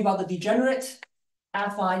tell you about the degenerate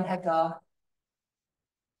affine Hecke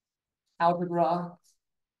algebra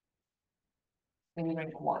in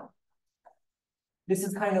rank 1. This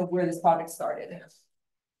is kind of where this project started.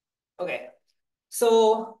 Okay,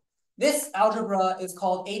 so this algebra is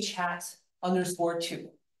called H hat underscore 2.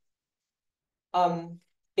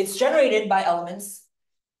 It's generated by elements.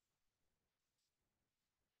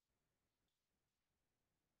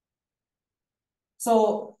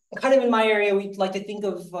 So kind of in my area, we like to think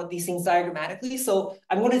of these things diagrammatically. So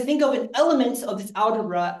I'm going to think of an element of this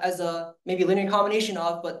algebra as a maybe linear combination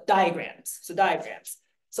of, but diagrams. So diagrams.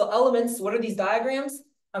 So elements, what are these diagrams?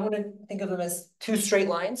 I'm going to think of them as 2 straight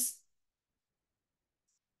lines.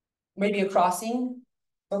 Maybe a crossing,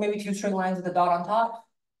 or maybe 2 straight lines with a dot on top,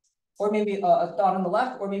 or maybe a dot on the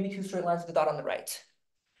left, or maybe 2 straight lines with a dot on the right.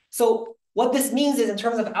 So what this means is in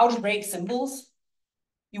terms of algebraic symbols,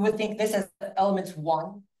 you would think this as element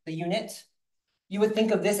 1, the unit. You would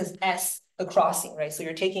think of this as S, the crossing, right? So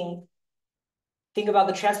think about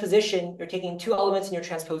the transposition. You're taking 2 elements and you're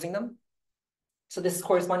transposing them. So this is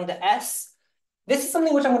corresponding to S. This is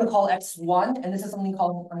something which I'm going to call X1, and this is something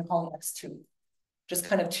I'm calling X2. Just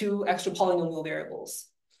kind of 2 extra polynomial variables.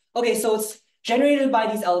 Okay, so it's generated by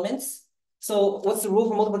these elements. So what's the rule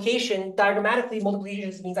for multiplication? Diagrammatically, multiplication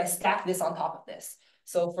just means I stack this on top of this.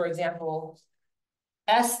 So for example,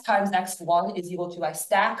 S times X1 is equal to I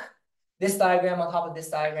stack this diagram on top of this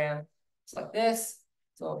diagram. It's like this.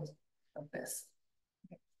 So like this.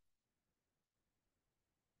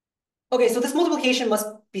 Okay, so this multiplication must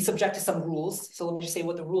be subject to some rules. So let me just say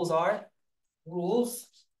what the rules are. Rules.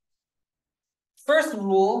 First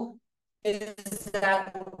rule is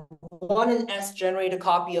that 1 and S generate a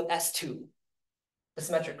copy of S2, the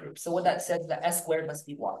symmetric group. So what that says is that S squared must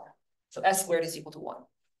be 1. So S squared is equal to 1.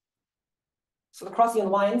 So the crossing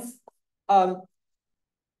lines. The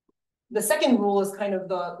second rule is kind of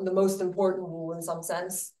the most important rule in some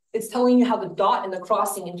sense. It's telling you how the dot and the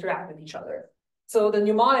crossing interact with each other. So the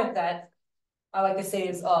mnemonic that I like to say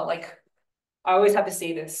is like, I always have to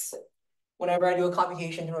say this whenever I do a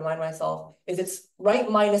computation to remind myself, is it's right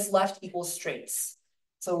minus left equals straights.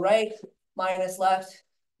 So right minus left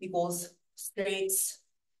equals straights.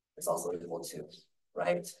 It's also equal to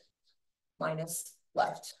right minus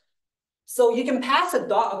left. So you can pass a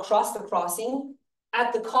dot across the crossing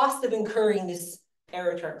at the cost of incurring this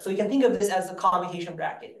error term. So you can think of this as a commutation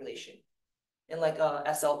bracket relation in like a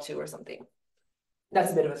SL2 or something.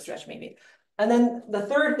 That's a bit of a stretch maybe. And then the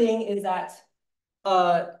third thing is that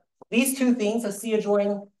these two things, a C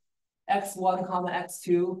adjoin x1 comma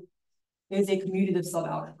x2 is a commutative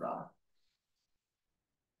subalgebra.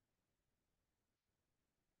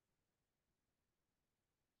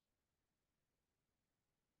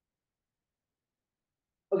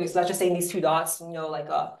 Okay, so that's just saying these two dots, you know, like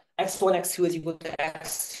x1, x2 is equal to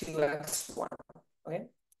x2, x1. Okay.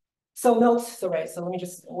 So note, so let me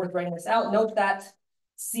just worth writing this out. Note that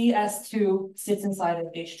CS2 sits inside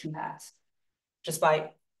of H2 hat just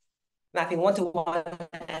by mapping 1-to-1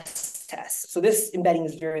 S test. So this embedding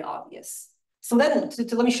is very obvious. So then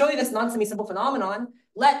to let me show you this non-semi-simple phenomenon,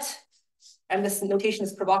 and this notation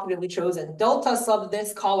is provocatively chosen, delta sub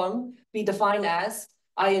this column be defined as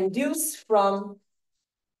I induce from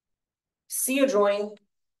C adjoin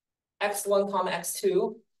x1 comma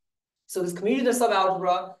x2. So this commutative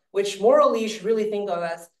subalgebra, which morally you should really think of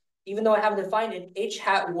as, even though I haven't defined it, h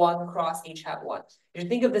hat 1 cross h hat 1. You should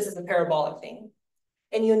think of this as a parabolic thing.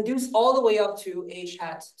 And you induce all the way up to h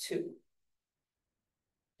hat 2.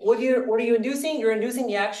 What are you inducing? You're inducing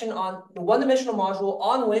the action on the one-dimensional module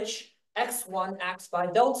on which x1 acts by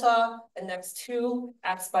delta and x2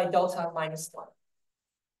 acts by delta minus 1.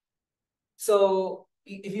 So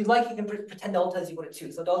if you'd like, you can pretend delta is equal to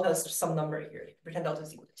 2. So delta is just some number here. You can pretend delta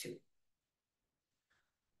is equal to 2.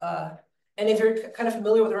 And if you're kind of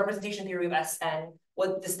familiar with the representation theory of Sn,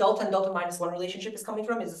 what this delta and delta minus 1 relationship is coming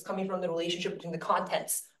from is it's coming from the relationship between the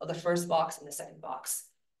contents of the first box and the second box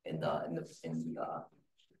in the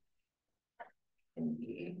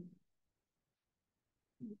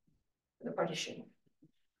partition.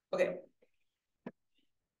 Okay.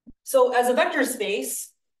 So as a vector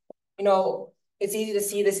space, you know, it's easy to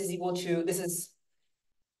see this is equal to, this is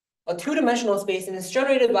a two-dimensional space, and it's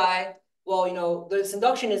generated by, well, you know, this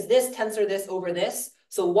induction is this tensor this over this.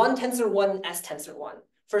 So 1 tensor 1 and S tensor 1.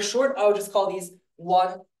 For short, I would just call these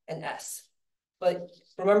 1 and S. But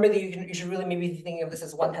remember that you should really maybe be thinking of this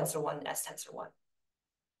as 1 tensor 1 and S tensor 1.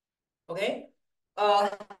 Okay?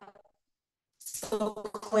 So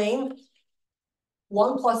claim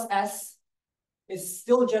 1 plus S is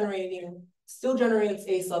still generates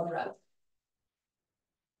a subgraph.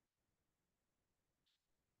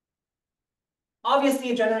 Obviously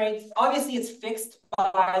it's fixed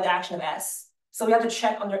by the action of S. So we have to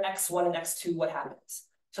check under x1 and x2 what happens.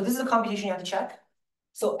 So this is a computation you have to check.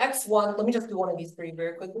 So x1, let me just do one of these for you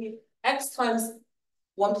very quickly. X times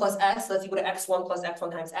 1 plus S, that's equal to x1 plus x1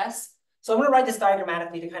 times S. So I'm going to write this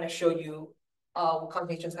diagrammatically to kind of show you what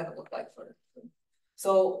computations kind of look like for.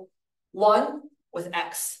 So 1 with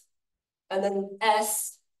x, and then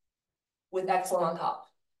S with x1 on top,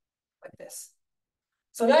 like this.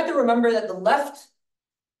 So now you have to remember that the left,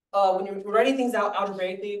 when you're writing things out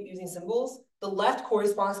algebraically using symbols, the left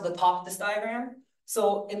corresponds to the top of this diagram.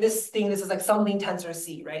 So in this thing, this is like something tensor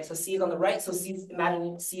C, right? So C is on the right, so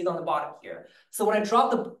imagine C is on the bottom here. So when I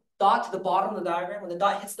drop the dot to the bottom of the diagram, when the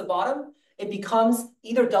dot hits the bottom, it becomes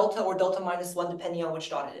either delta or delta minus 1, depending on which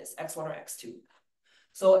dot it is, x1 or x2.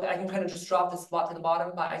 So I can kind of just drop this dot to the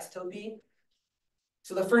bottom by isotopy.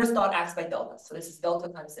 So the first dot acts by delta. So this is delta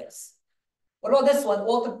times this. What about this one?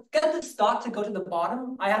 Well, to get this dot to go to the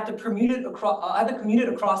bottom, I have to commute it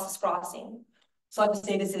across this crossing. So I have to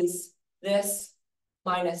say this is this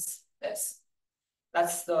minus this.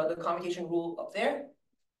 That's the commutation rule up there.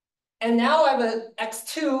 And now I have a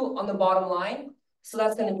x2 on the bottom line. So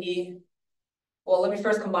that's going to be, well, let me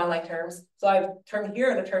first combine like terms. So I have a term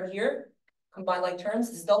here and a term here. Combine like terms.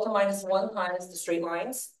 This is delta minus 1 times the straight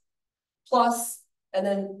lines plus, and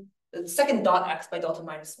then the second dot acts by delta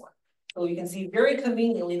minus 1. So you can see very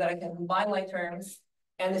conveniently that I can combine like terms,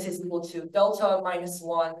 and this is equal to delta minus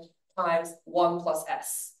 1 times 1 plus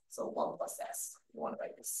S. So 1 plus S. You want to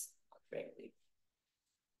write this correctly.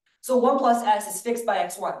 So 1 plus S is fixed by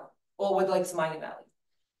x1, well, with like some eigenvalue.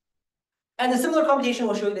 And the similar computation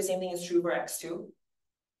will show you the same thing is true for x2.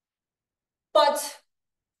 But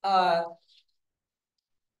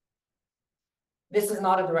this is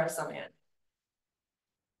not a direct summand.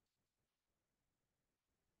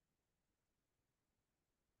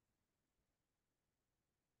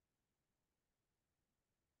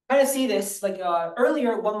 Kind kind of see this, like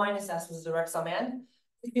earlier, 1 minus s was a direct sum and.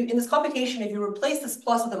 In this computation, if you replace this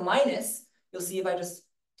plus with a minus, you'll see if I just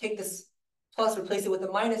take this plus, replace it with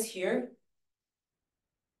a minus here,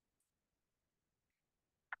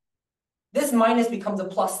 this minus becomes a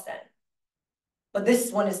plus then. But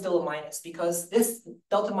this one is still a minus because this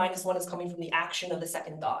delta minus 1 is coming from the action of the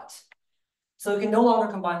second dot. So we can no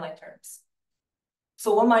longer combine like terms.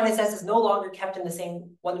 So 1 minus s is no longer kept in the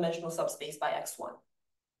same one-dimensional subspace by x1.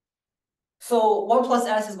 So 1 plus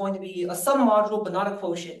s is going to be a submodule, but not a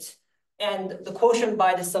quotient. And the quotient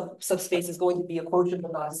by the subspace is going to be a quotient,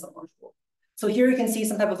 but not a submodule. So here you can see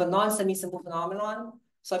some type of a non-semi-simple phenomenon.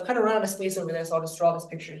 So I've kind of run out of space over there, so I'll just draw this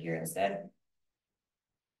picture here instead.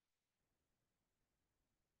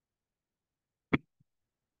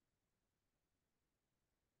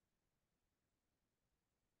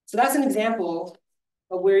 So that's an example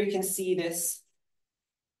of where you can see this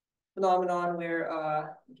phenomenon where,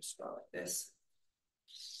 I'll just draw like this,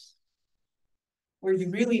 where you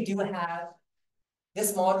really do have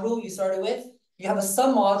this module you started with. You have a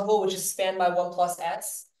submodule, which is spanned by 1 plus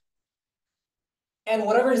s. And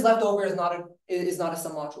whatever is left over is not a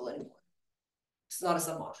submodule anymore. It's not a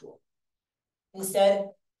submodule. Instead,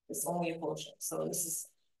 it's only a quotient. So this is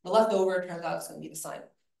the leftover, turns out it's going to be the sign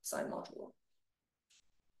module.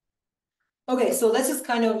 Okay, so this is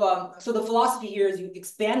kind of, so the philosophy here is you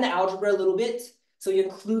expand the algebra a little bit. So you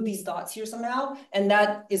include these dots here somehow, and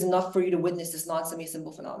that is enough for you to witness this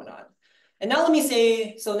non-semi-simple phenomenon. And now let me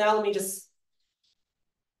say, so now let me just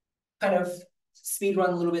kind of speed run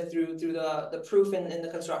a little bit through the proof and the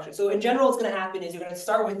construction. So in general, what's going to happen is you're going to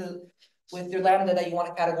start with your lambda that you want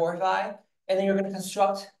to categorify, and then you're going to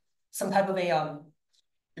construct some type of a,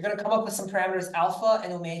 you're going to come up with some parameters alpha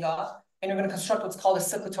and omega, and you're going to construct what's called a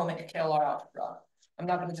cyclotomic KLR algebra. I'm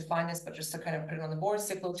not going to define this, but just to kind of put it on the board,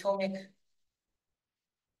 cyclotomic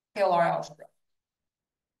KLR algebra.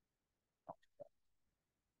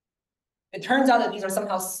 It turns out that these are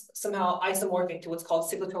somehow isomorphic to what's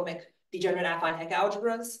called cyclotomic degenerate affine Hecke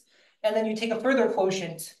algebras. And then you take a further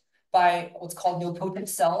quotient by what's called nilpotent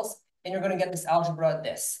cells, and you're going to get this algebra,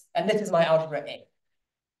 this. And this is my algebra A.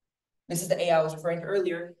 This is the A I was referring to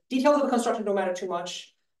earlier. Details of the construction don't matter too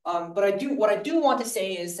much. But what I do want to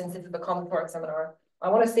say is, since this is the combinatorics seminar, I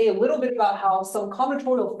want to say a little bit about how some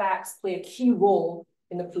combinatorial facts play a key role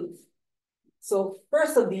in the proof. So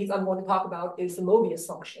first of these I'm going to talk about is the Mobius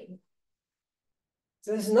function.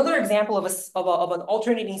 So this is another example of an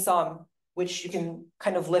alternating sum, which you can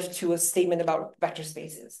kind of lift to a statement about vector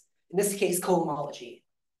spaces. In this case, cohomology.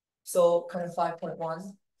 So kind of 5.1.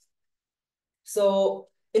 So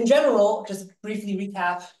in general, just briefly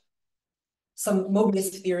recap some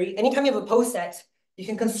Mobius theory. Anytime you have a poset, you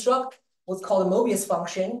can construct what's called a Mobius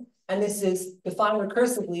function. And this is defined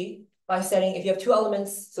recursively by setting, if you have two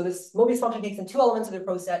elements, so this Mobius function takes in two elements of their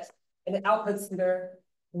poset, and it outputs either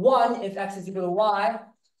 1 if x is equal to y,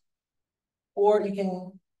 or you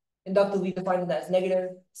can inductively define it as negative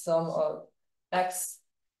sum of x,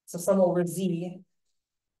 so sum over z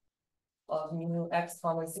of mu x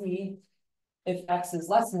comma z if x is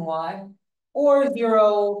less than y, or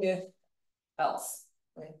 0 if else,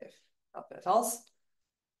 right? If else.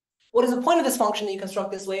 What is the point of this function that you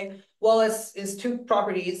construct this way? Well, it's two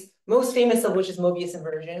properties, most famous of which is Mobius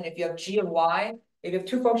inversion. If you have g of y, if you have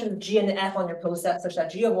two functions g and f on your poset such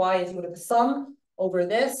that g of y is equal to the sum over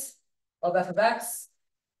this of f of x,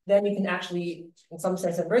 then you can actually, in some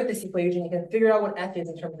sense, invert this equation. You can figure out what f is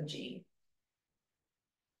in terms of g.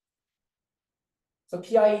 So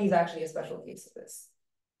PIE is actually a special case of this.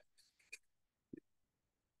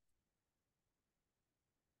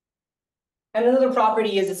 And another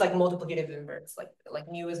property is it's like multiplicative inverse, like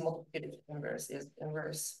mu is multiplicative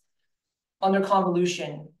inverse under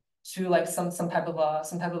convolution to like some type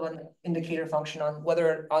of an indicator function on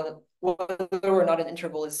whether or not an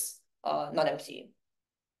interval is not empty.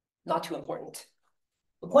 Not too important.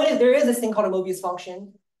 The point is there is this thing called a Mobius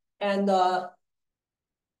function, and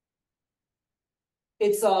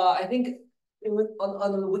it's I think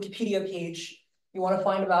on the Wikipedia page. You want to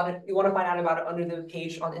find out about it under the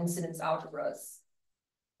page on incidence algebras.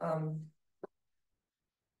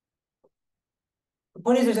 The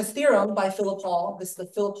point is there's a theorem by Phillip Hall. This is the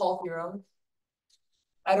Phillip Hall theorem.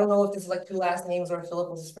 I don't know if this is like two last names or if Phillip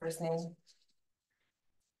was his first name.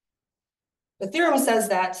 The theorem says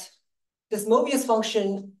that this Mobius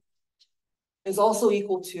function is also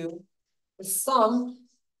equal to the sum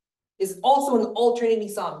is also an alternating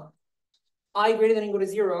sum. I greater than or equal to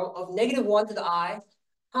 0 of -1 to the I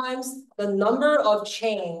times the number of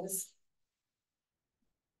chains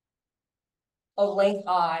of length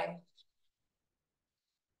I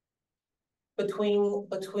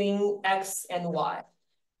between x and y.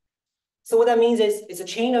 So what that means is it's a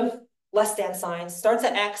chain of less than signs, starts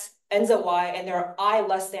at x, ends at y, and there are I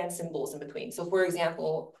less than symbols in between. So for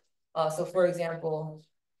example,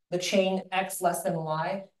 the chain x less than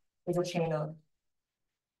y is a chain of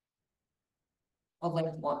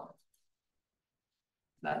length 1.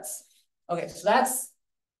 That's okay. So that's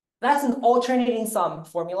an alternating sum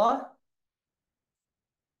formula.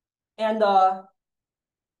 And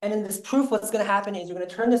in this proof, what's going to happen is you're going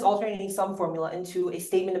to turn this alternating sum formula into a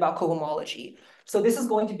statement about cohomology. So this is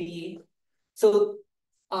going to be,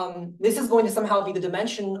 this is going to somehow be the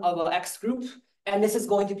dimension of an X group, and this is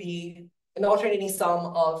going to be an alternating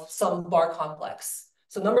sum of some bar complex.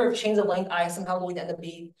 So number of chains of length I is somehow going to end up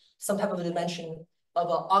being some type of a dimension of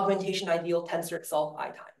an augmentation ideal tensor itself I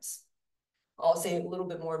times. I'll say a little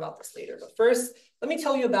bit more about this later. But first, let me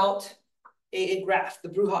tell you about a graph, the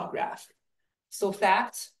Bruhat graph. So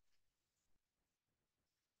fact,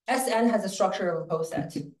 Sn has a structure of a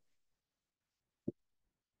poset.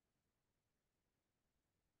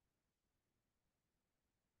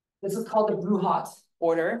 This is called the Bruhat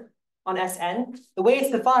order on Sn. The way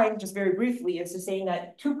it's defined, just very briefly, is to saying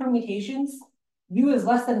that two permutations, U is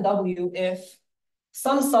less than W if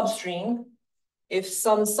some substring,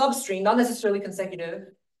 not necessarily consecutive,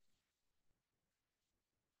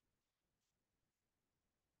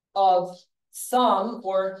 of some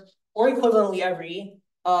or equivalently every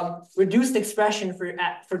reduced expression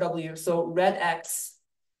for W. So red X,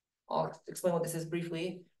 I'll explain what this is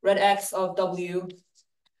briefly. Red X of W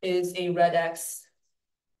is a red X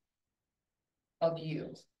of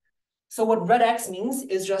U. So what red X means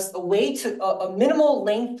is just a minimal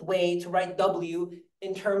length way to write W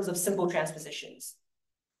in terms of simple transpositions.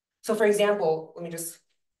 So for example, let me just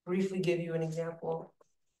briefly give you an example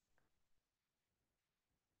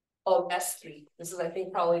of S3. This is, I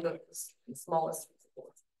think, probably the smallest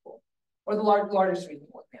reasonable example, or the largest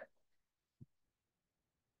reasonable example.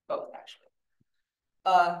 Both, actually.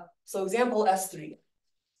 So example S3.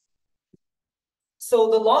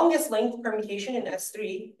 So the longest length permutation in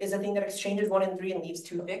S3 is the thing that exchanges 1 and 3 and leaves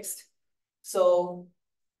 2 fixed. So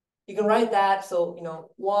you can write that. So,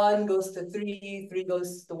 1 goes to 3, 3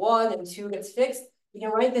 goes to 1, and 2 gets fixed. You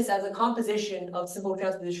can write this as a composition of simple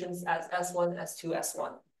transpositions as S1, S2,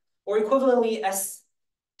 S1. Or equivalently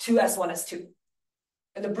S2, S1, S2.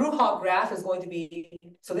 And the Bruhat graph is going to be,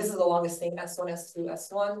 so this is the longest thing, S1, S2,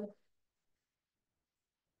 S1.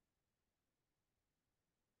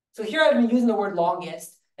 So here I've been using the word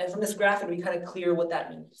longest, and from this graph it'll be kind of clear what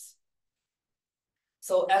that means.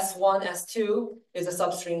 So S1, S2 is a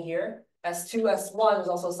substring here. S2, S1 is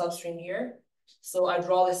also a substring here. So I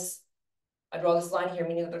draw this line here,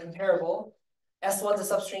 meaning that they're comparable. S1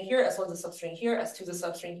 is a substring here, S1 is a substring here, S2 is a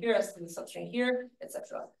substring here, S3 is a substring here,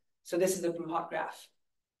 etc. So this is the Bruhat graph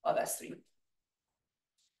of S3.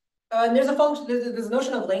 And there's a function, there's a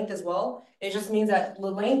notion of length as well. It just means that the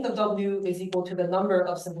length of W is equal to the number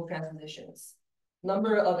of simple transpositions,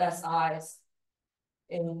 number of SIs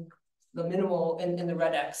in the minimal, in the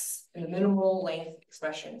red X, in the minimal length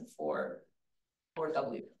expression for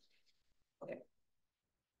W. Okay.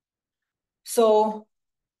 So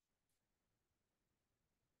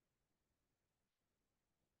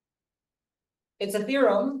it's a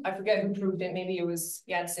theorem. I forget who proved it. Maybe it was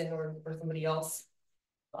Janssen or somebody else.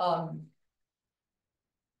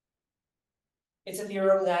 It's a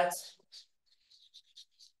theorem that,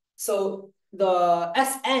 so the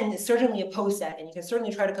Sn is certainly a poset, and you can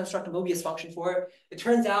certainly try to construct a Mobius function for it. It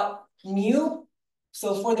turns out mu,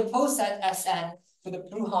 so for the poset Sn, for the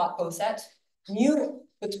Bruhat poset, mu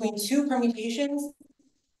between two permutations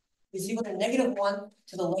is equal to -1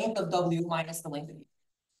 to the length of W minus the length of U.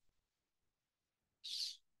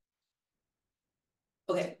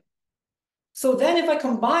 Okay. So then if I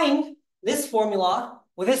combine this formula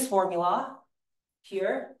with this formula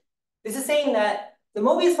here, this is saying that the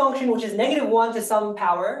Mobius function, which is -1 to some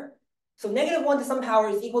power, so -1 to some power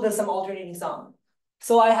is equal to some alternating sum.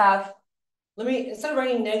 So I have, instead of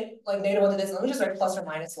writing -1 to this, let me just write plus or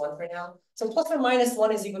minus 1 for now. So plus or minus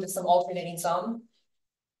 1 is equal to some alternating sum.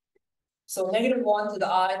 So -1 to the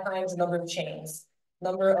I times the number of chains,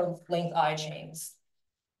 number of length I chains.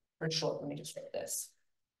 For short, let me just write this.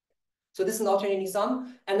 So this is an alternating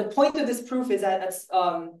sum. And the point of this proof is that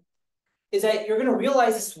you're going to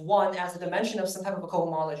realize this one as a dimension of some type of a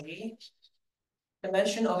cohomology.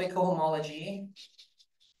 Dimension of a cohomology.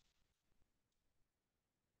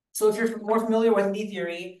 So if you're more familiar with Lie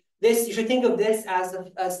theory, you should think of this as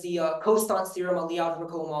the Constant's theorem on Lie algebra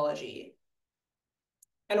cohomology.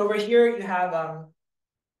 And over here you have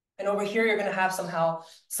you're going to have somehow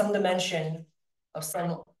some dimension of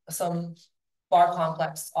some bar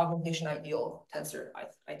complex augmentation ideal tensor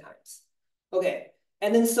I times. Okay,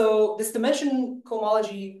 and then so this dimension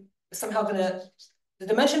cohomology is somehow gonna, the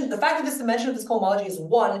fact that this dimension of this cohomology is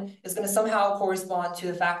 1 is gonna somehow correspond to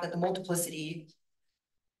the fact that the multiplicity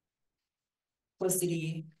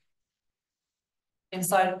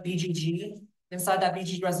inside BGG, inside that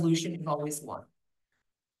BGG resolution is always 1.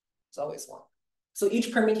 It's always 1. So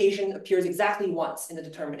each permutation appears exactly once in the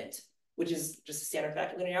determinant, which is just a standard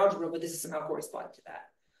fact of linear algebra, but this is somehow corresponding to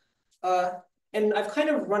that. And I've kind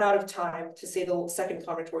of run out of time to say the second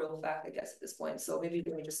combinatorial fact, I guess, at this point. So maybe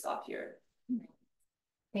let me just stop here.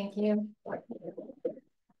 Thank you.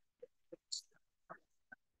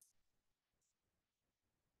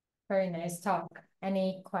 Very nice talk.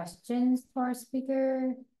 Any questions for our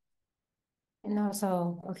speaker? And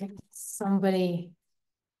also, okay, somebody.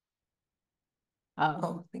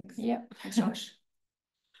 Oh, thanks. Yep. Josh.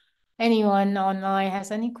 Anyone online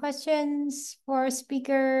has any questions for our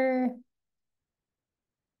speaker?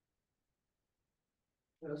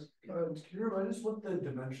 Yes. Can you remind us what the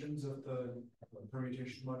dimensions of the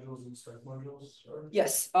permutation modules and spec modules are?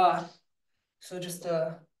 Yes. So just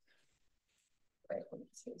right, let me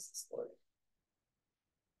see this story.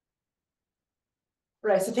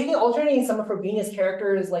 Right. So taking alternating sum of Frobenius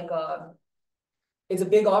characters like is a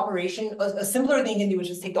big operation. A simpler thing you can do is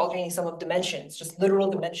just take the alternating sum of dimensions, just literal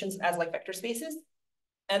dimensions as like vector spaces.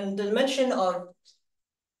 And the dimension of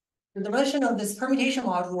this permutation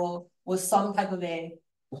module was some type of a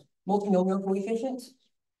multinomial coefficient.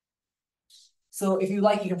 So if you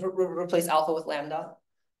like, you can replace alpha with lambda.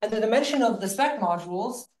 And the dimension of the spec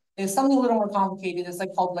modules is something a little more complicated. It's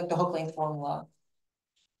like called like the hook length formula.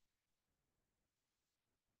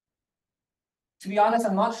 To be honest,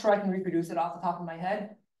 I'm not sure I can reproduce it off the top of my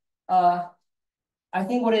head. I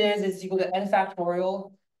think what it is equal to n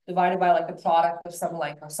factorial divided by like the product of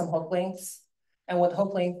some hook lengths. And what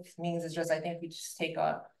hook length means is just, I think we just take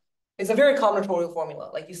it's a very combinatorial formula.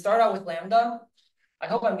 Like you start out with lambda. I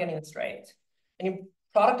hope I'm getting this right. And you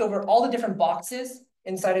product over all the different boxes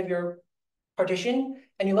inside of your partition,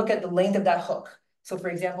 and you look at the length of that hook. So for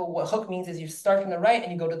example, what hook means is you start from the right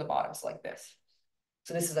and you go to the bottom, so like this.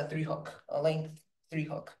 So this is a 3 hook, a length 3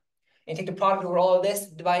 hook. And you take the product over all of this,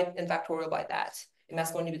 divide n factorial by that. And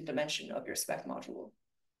that's going to be the dimension of your spec module.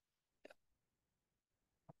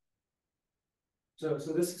 So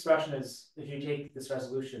this expression is, if you take this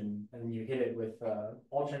resolution and you hit it with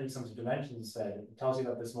alternating sums of dimensions instead, it tells you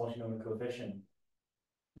that this multinomial coefficient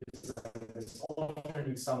is this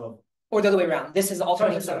alternating sum of. Or the other way around. This is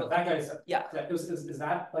alternating sum of. That guy is. Yeah. Is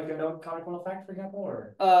that like a known counterpoint fact, for example,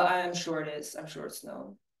 or? I'm sure it is. I'm sure it's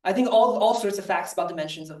known. I think all sorts of facts about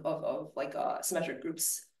dimensions of like symmetric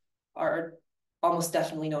groups are almost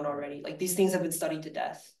definitely known already. Like these things have been studied to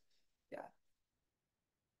death. Yeah.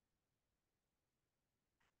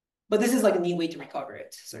 But this is like a neat way to recover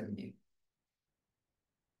it, certainly.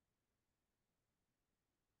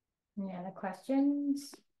 Any other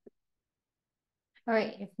questions? All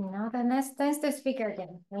right, if not, then that's the speaker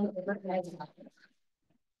again. Thank you.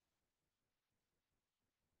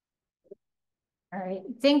 All right,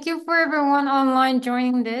 thank you for everyone online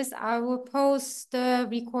joining this. I will post the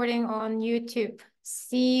recording on YouTube.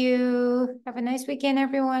 See you. Have a nice weekend,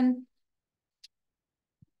 everyone.